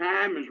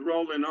 time is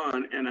rolling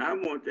on, and I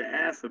want to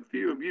ask a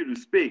few of you to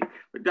speak.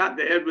 But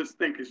Dr. Edwards,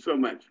 thank you so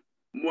much.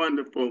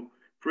 Wonderful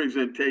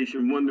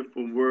presentation,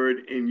 wonderful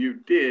word, and you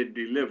did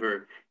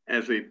deliver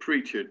as a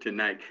preacher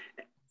tonight.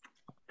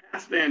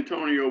 Pastor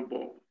Antonio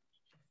Bowl,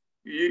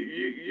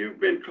 you've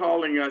been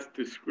calling us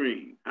to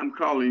scream. I'm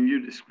calling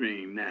you to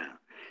scream now.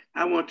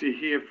 I want to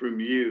hear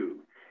from you.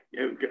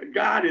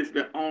 God is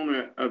the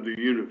owner of the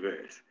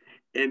universe.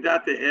 And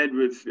Dr.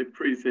 Edwards'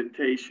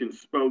 presentation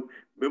spoke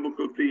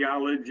biblical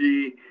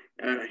theology,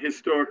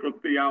 historical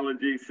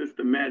theology,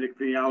 systematic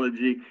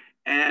theology,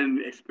 and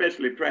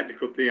especially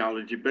practical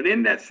theology. But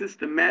in that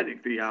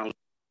systematic theology,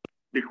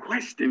 the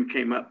question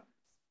came up,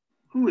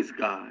 who is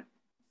God?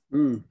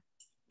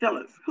 Tell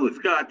us, who is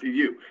God to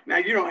you? Now,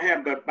 you don't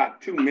have but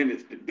about 2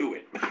 minutes to do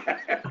it.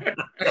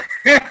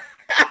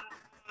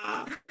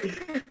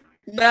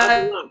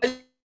 Now,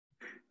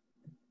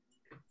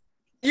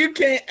 you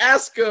can't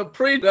ask a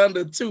preacher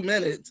under 2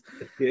 minutes.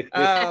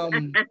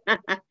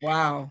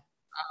 Wow.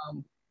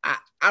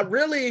 I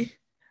really,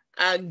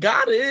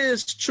 God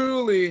is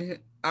truly,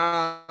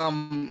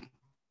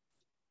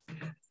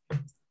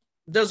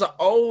 there's an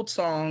old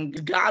song,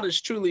 God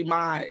is truly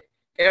my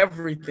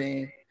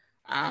everything.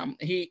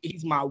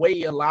 He's my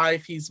way of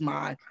life. He's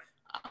my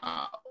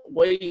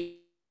way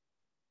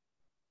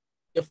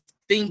of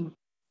thinking.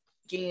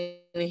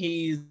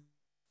 He's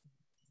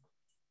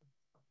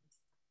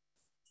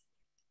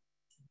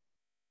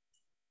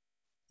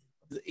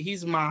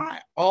my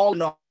all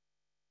in all.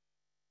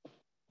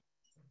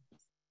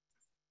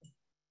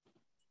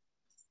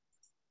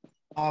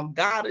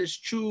 God is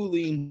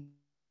truly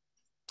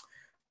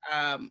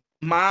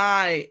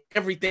my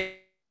everything.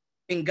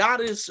 And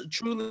God is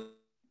truly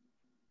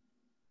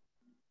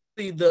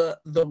the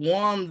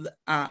one,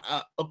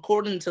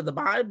 according to the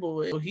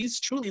Bible, he's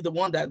truly the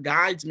one that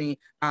guides me,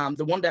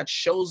 the one that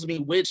shows me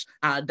which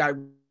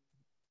direction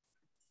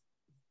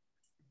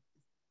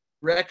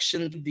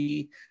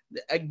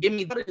give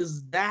me. What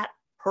is that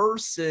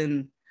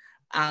person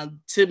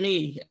to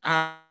me?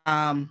 I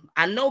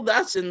know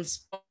that's in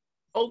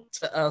spoke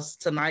to us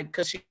tonight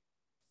because she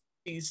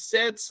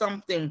said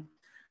something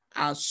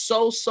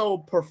so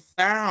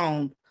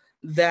profound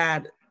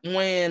that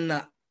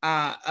when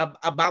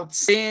about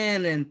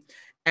sin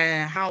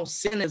and how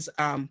sin is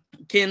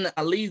can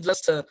lead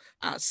us to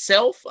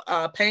self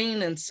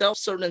pain and self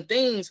certain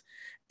things.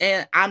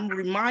 And I'm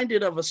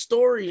reminded of a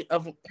story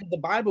of the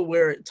Bible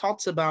where it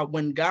talks about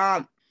when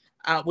God,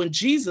 when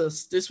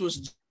Jesus, this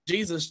was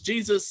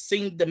Jesus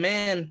seen the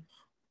man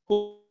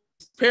who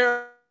was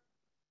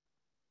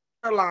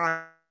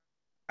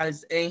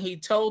paralyzed, and he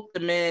told the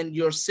man,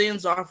 your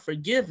sins are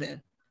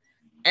forgiven.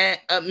 And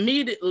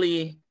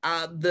immediately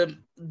the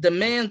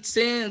man's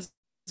sins,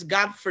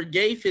 God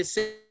forgave his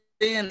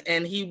sin,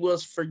 and he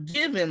was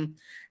forgiven,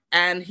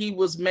 and he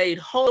was made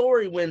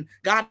whole. When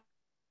God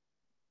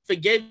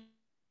forgave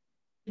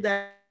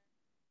that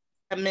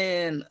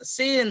man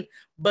sin,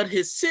 but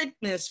his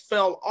sickness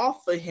fell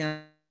off of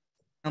him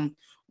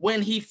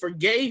when he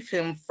forgave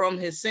him from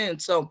his sin.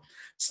 So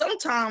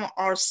sometimes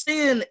our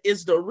sin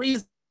is the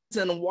reason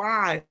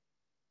why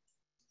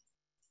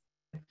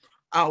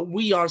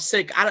we are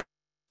sick. I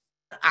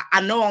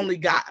know only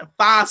God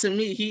finds in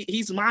me.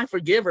 He's my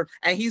forgiver,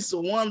 and he's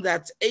the one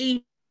that's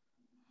able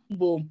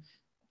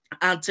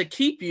to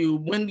keep you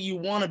when you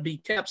want to be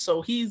kept.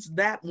 So he's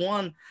that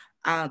one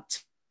to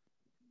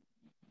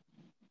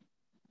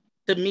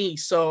me.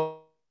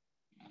 So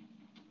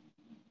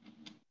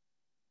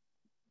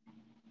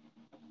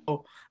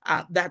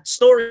that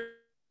story,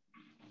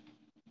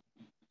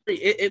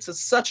 it's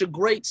such a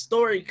great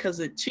story because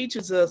it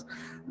teaches us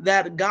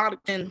that God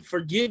can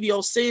forgive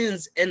your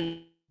sins.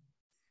 And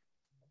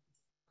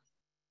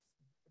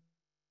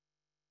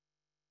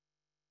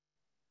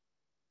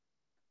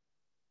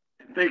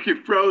I think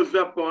you froze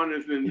up on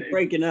us and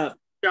breaking up.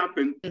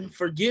 Jumping.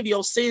 Forgive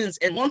your sins,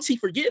 and once he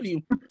forgive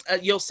you,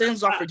 your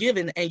sins are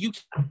forgiven, and you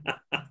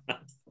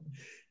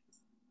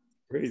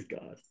praise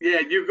God.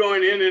 Yeah, you're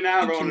going in and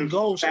out on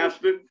us,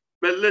 Pastor.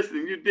 But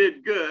listen, you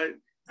did good.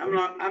 I'm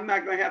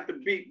not going to have to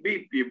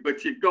beep you,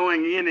 but you're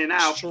going in and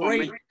out for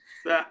me.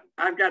 So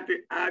I got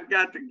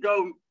to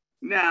go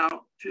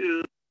now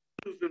to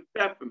Susan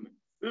Pfefferman.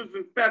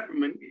 Susan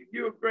Pfefferman,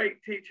 you're a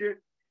great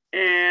teacher,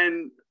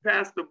 and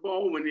Pastor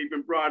Baldwin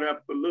even brought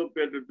up a little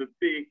bit of the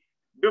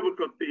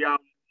biblical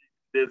theology.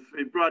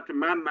 It brought to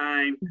my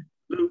mind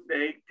Luke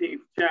the 18th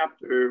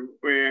chapter,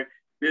 where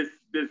this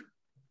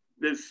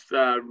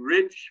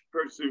rich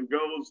person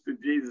goes to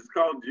Jesus,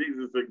 called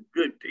Jesus a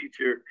good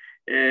teacher,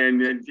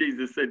 and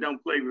Jesus said,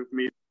 "Don't play with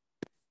me,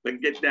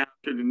 but get down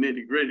to the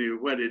nitty gritty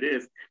of what it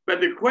is."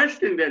 But the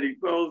question that he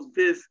posed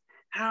is,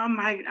 how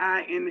might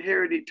I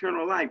inherit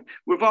eternal life?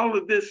 With all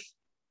of this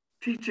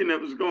teaching that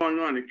was going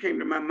on, it came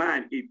to my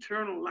mind,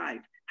 eternal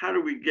life. How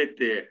do we get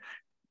there?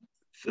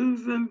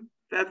 Susan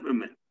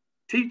Pfefferman,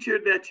 teacher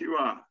that you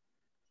are,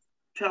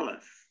 tell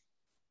us.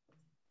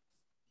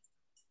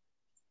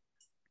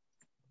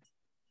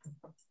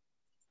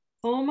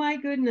 Oh my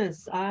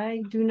goodness,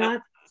 I do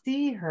not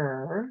see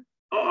her.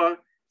 Oh,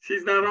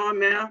 she's not on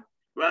now?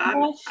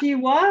 Well, she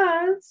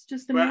was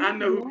just a minute I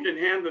know ago. who can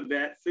handle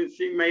that since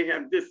she may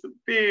have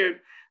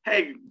disappeared.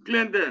 Hey,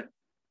 Glenda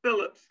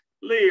Phillips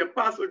Lee,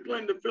 Apostle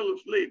Glenda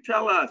Phillips Lee,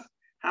 tell us,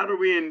 how do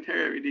we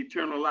inherit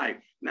eternal life?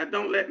 Now,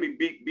 don't let me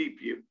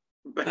beep you,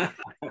 but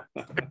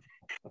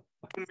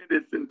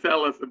minutes and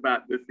tell us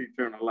about this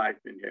eternal life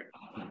inheritance.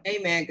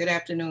 Amen. Good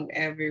afternoon,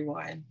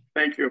 everyone.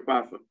 Thank you,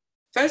 Apostle.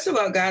 First of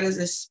all, God is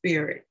a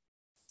spirit,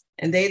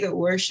 and they that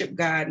worship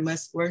God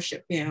must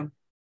worship him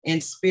in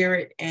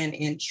spirit and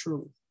in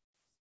truth.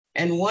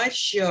 And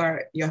once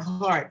your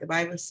heart, the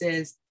Bible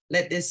says,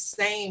 let this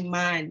same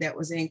mind that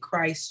was in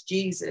Christ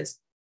Jesus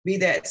be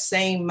that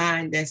same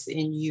mind that's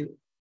in you,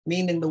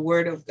 meaning the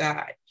word of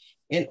God.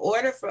 In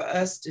order for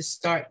us to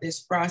start this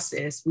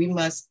process, we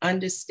must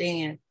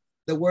understand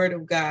the word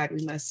of God.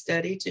 We must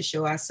study to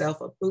show ourselves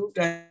approved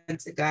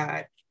unto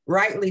God,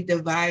 rightly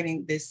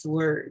dividing this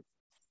word.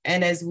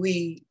 And as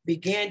we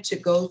begin to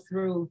go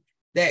through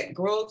that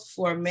growth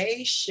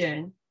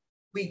formation,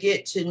 we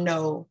get to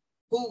know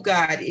who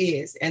God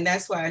is. And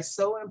that's why it's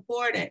so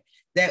important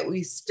that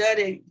we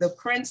study the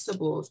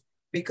principles,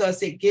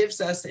 because it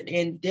gives us an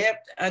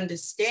in-depth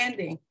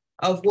understanding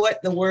of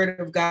what the word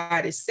of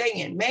God is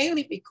saying,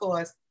 mainly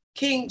because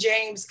King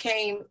James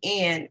came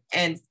in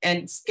and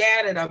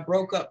scattered or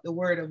broke up the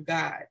word of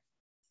God.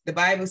 The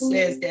Bible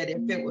says that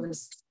if it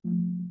was,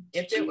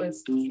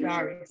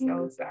 sorry,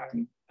 so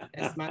sorry.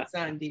 That's my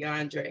son,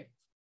 DeAndre.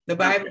 The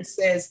Bible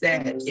says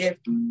that if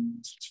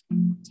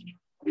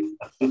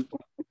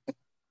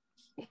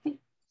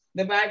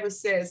the Bible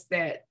says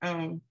that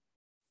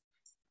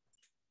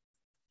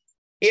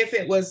if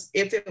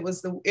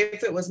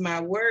it was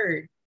my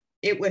word,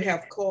 it would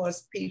have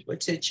caused people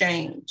to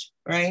change,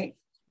 right?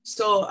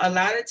 So a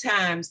lot of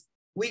times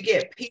we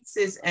get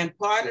pieces and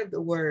part of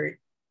the word,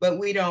 but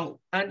we don't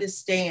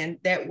understand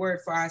that word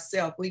for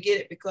ourselves. We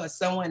get it because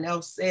someone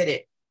else said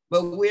it,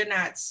 but we're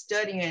not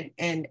studying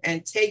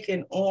and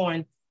taking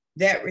on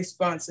that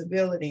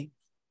responsibility.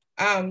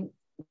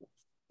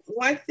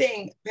 One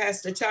thing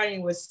Pastor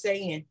Tanya was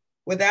saying,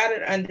 without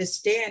an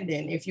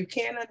understanding, if you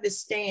can't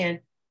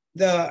understand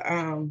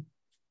the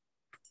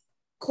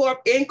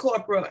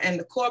incorporeal and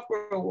the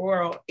corporeal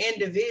world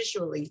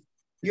individually,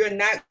 you're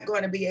not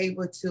going to be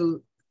able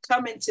to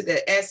come into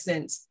the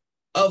essence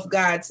of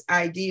God's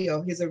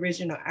ideal, his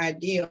original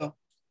ideal.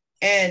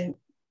 And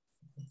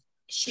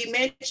she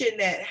mentioned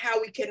that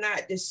how we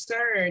cannot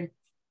discern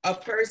a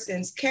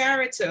person's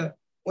character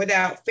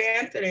without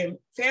fathoming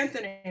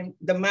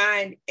the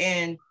mind,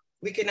 and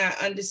we cannot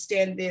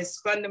understand this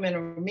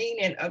fundamental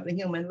meaning of the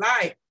human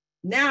life.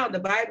 Now the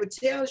Bible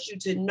tells you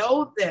to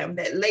know them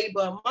that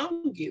labor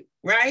among you,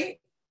 right?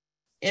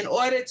 In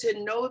order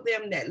to know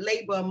them that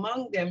labor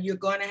among them, you're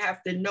going to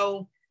have to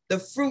know the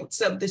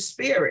fruits of the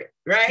spirit,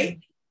 right?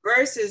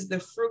 Versus the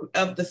fruit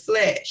of the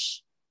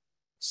flesh.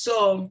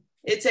 So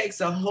it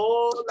takes a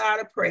whole lot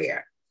of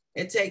prayer.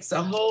 It takes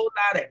a whole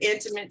lot of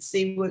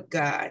intimacy with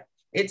God.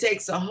 It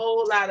takes a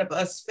whole lot of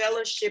us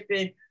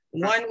fellowshipping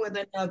one with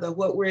another,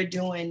 what we're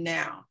doing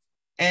now.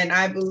 And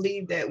I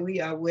believe that we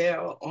are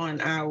well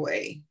on our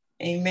way.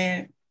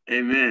 Amen.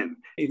 Amen.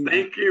 Amen.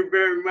 Thank you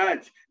very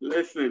much.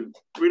 Listen,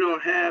 we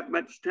don't have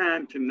much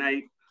time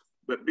tonight,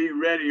 but be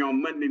ready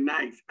on Monday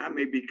nights. I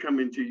may be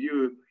coming to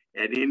you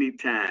at any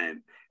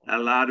time. A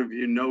lot of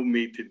you know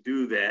me to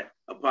do that.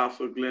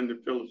 Apostle Glenda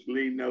Phillips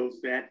Lee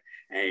knows that.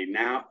 Hey,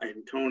 now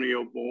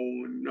Antonio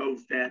Bowen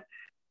knows that.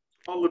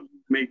 All of you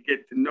may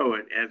get to know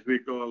it as we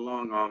go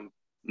along on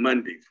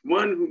Mondays.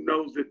 One who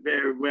knows it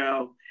very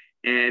well,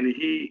 and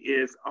he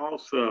is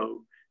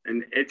also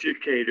an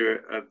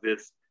educator of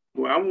this,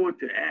 who I want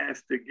to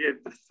ask to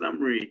give the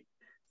summary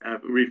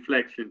of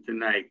reflection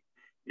tonight,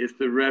 is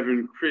the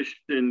Reverend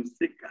Christian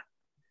Sika.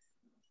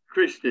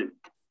 Christian,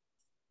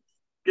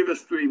 give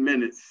us 3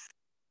 minutes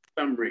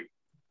summary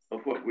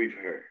of what we've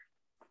heard.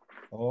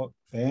 Oh,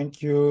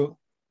 thank you.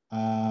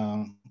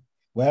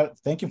 Well,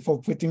 thank you for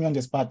putting me on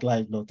the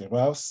spotlight, Dr.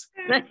 Rouse.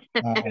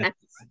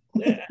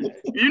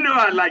 You know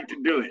I like to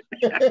do it.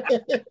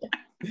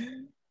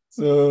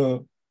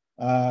 So,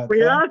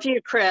 we love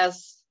you,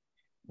 Chris.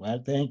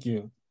 Well, thank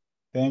you.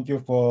 Thank you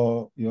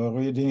for your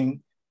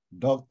reading,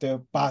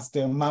 Dr.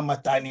 Pastor Mama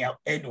Tanya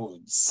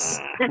Edwards.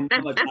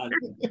 Mama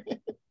Tanya.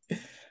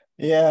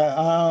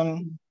 Yeah,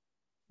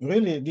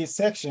 really, this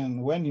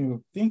section, when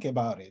you think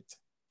about it,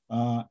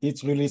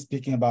 it's really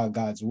speaking about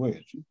God's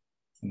word.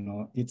 You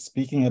know, it's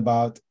speaking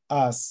about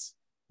us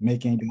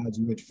making God's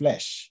word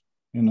flesh,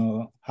 you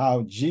know,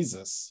 how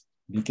Jesus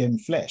became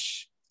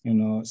flesh, you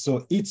know.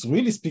 So it's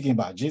really speaking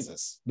about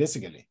Jesus,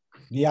 basically,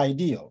 the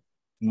ideal,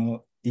 you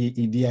know,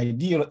 the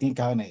ideal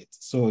incarnate.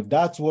 So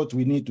that's what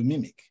we need to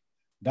mimic.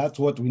 That's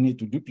what we need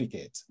to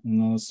duplicate, you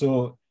know.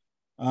 So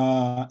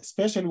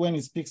especially when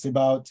it speaks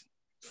about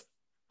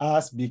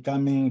us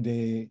becoming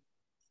the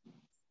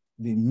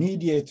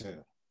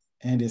mediator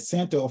and the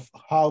center of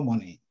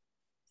harmony,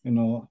 you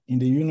know, in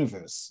the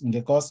universe, in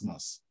the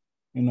cosmos,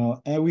 you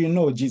know, and we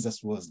know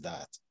Jesus was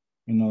that,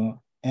 you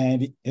know,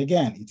 and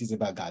again, it is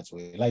about God's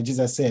way. Like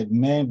Jesus said,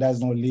 man does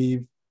not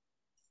live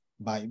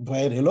by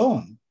bread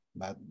alone,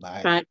 but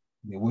by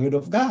the word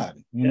of God,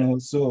 you know.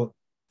 So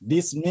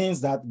this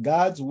means that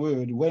God's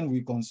word, when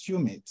we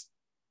consume it,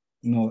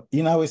 you know,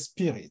 in our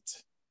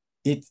spirit,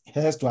 it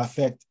has to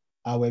affect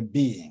our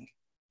being.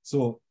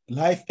 So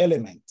life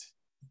element,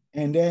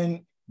 and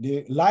then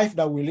the life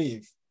that we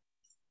live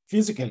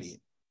physically,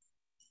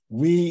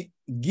 we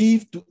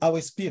give to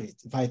our spirit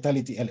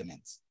vitality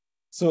elements.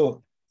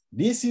 So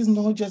this is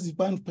not just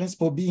divine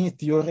principle being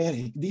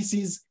theoretic. This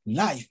is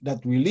life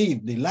that we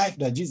live, the life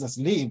that Jesus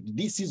lived.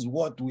 This is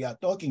what we are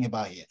talking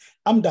about here.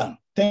 I'm done.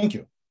 Thank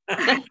you.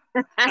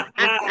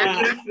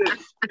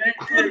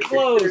 Good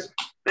close.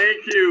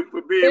 Thank you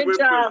for being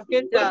with us.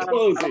 Good job.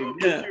 Closing.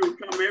 Yeah. You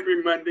come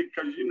every Monday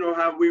because you know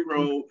how we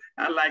roll.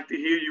 I like to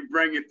hear you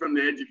bring it from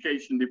the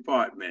education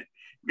department.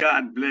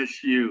 God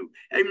bless you.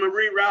 Hey,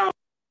 Marie Rao,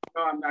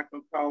 I'm not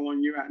going to call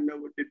on you. I know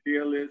what the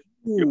deal is.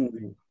 You're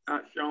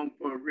not shown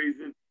for a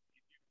reason.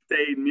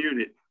 Stay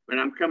muted. But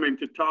I'm coming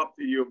to talk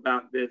to you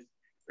about this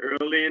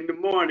early in the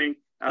morning.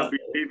 I'll be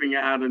leaving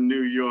out of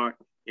New York,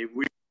 and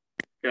we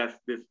discuss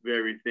this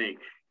very thing.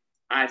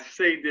 I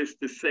say this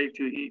to say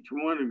to each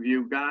one of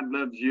you, God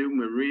loves you,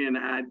 Marie and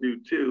I do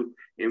too,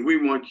 and we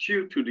want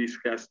you to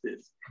discuss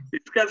this.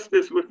 Discuss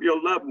this with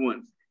your loved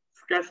ones.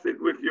 Discuss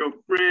it with your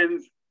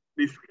friends.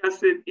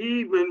 Discuss it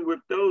even with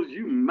those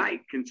you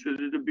might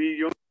consider to be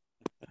your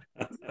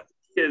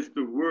is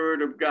the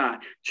word of God.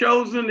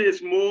 Chosen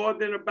is more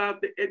than about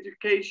the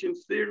education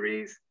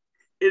series.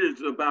 It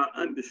is about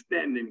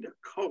understanding the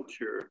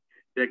culture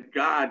that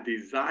God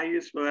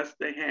desires for us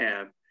to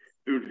have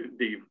through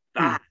the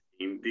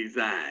divine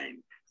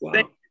design. Wow.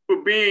 Thank you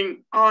for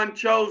being on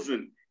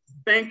Chosen.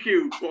 Thank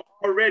you for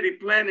already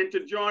planning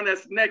to join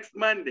us next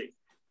Monday.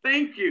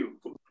 Thank you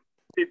for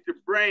to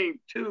bring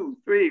 2,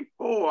 3,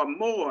 4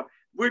 more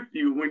with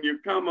you when you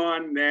come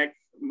on next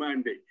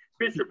Monday.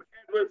 Bishop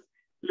Edwards,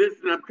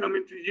 listen, I'm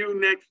coming to you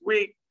next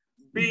week.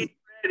 Be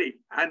ready.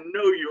 I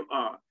know you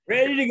are.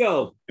 Ready to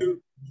go.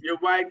 Your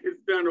wife has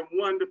done a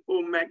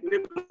wonderful,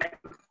 magnificent,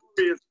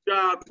 glorious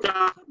job.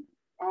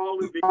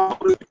 All of the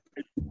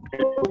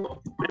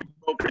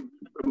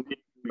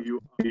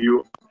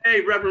you.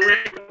 Hey, Reverend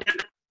Ray.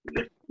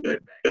 Bless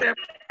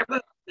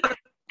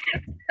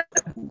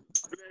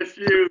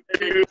you.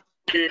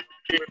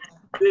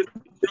 This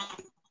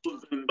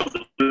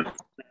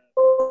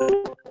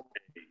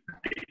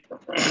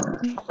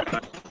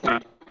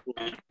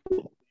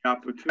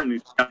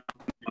opportunity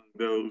among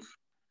those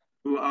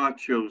who are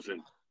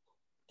chosen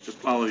to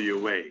follow your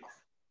ways.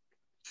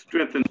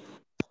 Strengthen us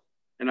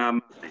in our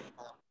mind.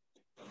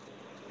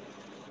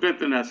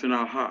 Strengthen us in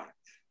our hearts,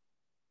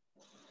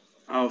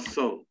 our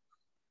soul,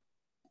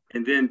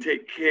 and then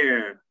take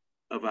care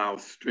of our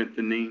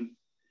strengthening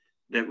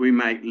that we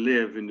might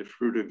live in the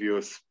fruit of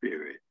your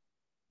spirit.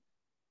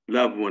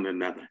 Love one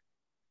another.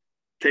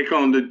 Take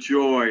on the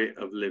joy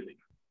of living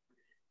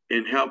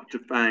and help to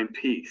find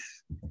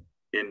peace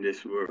in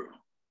this world.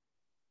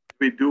 If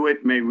we do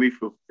it, may we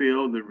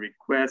fulfill the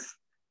request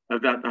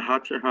of Dr.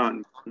 Hatcher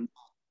Huntington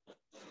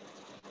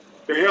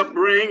to help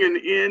bring an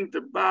end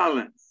to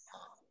violence.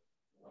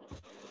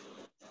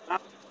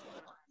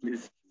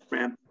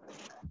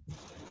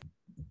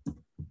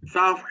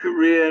 South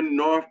Korea,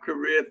 North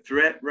Korea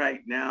threat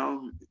right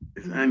now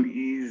is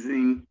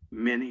uneasing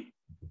many.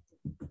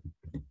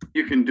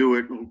 You can do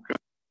it, oh God.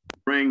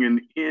 Bring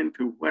an end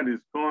to what is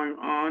going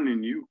on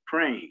in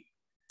Ukraine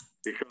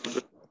because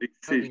of the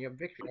decision of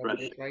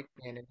Russia,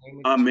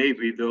 or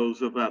maybe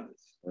those of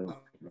others.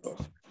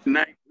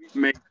 Tonight,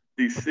 we make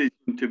the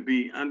decision to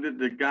be under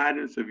the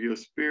guidance of your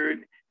spirit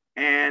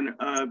and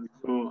of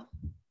your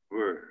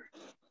word.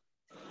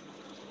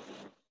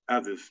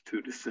 Others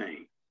to the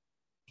same.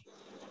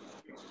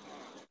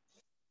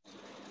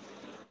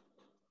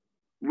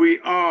 We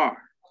are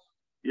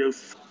your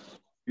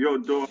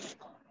daughter.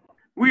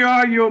 We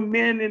are your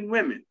men and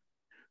women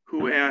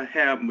who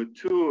have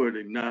matured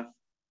enough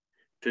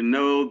to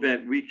know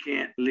that we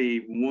can't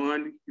leave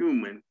one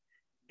human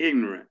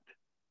ignorant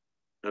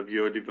of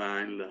your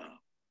divine love.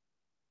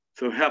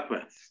 So help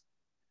us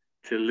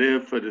to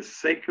live for the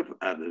sake of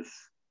others,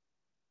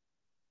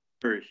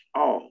 first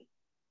all,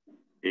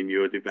 in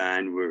your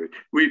divine word.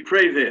 We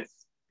pray this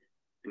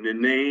in the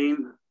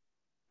name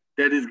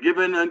that is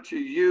given unto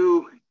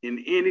you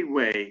in any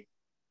way,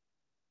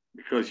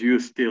 because you're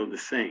still the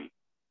same.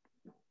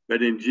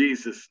 But in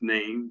Jesus'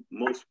 name,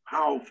 most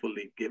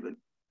powerfully given,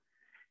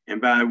 and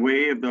by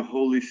way of the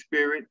Holy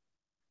Spirit,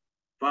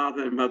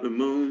 Father and Mother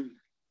Moon,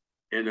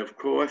 and of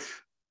course,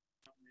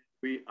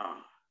 we are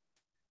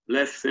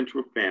blessed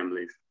Central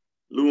families,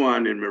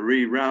 Luan and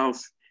Marie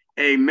Rouse.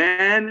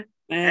 Amen.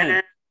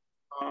 And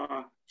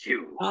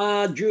you.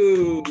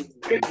 Adieu.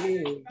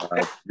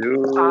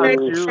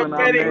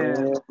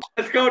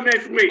 Let's go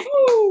next week.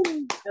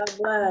 God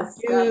bless.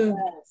 God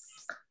bless.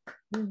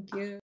 Thank you.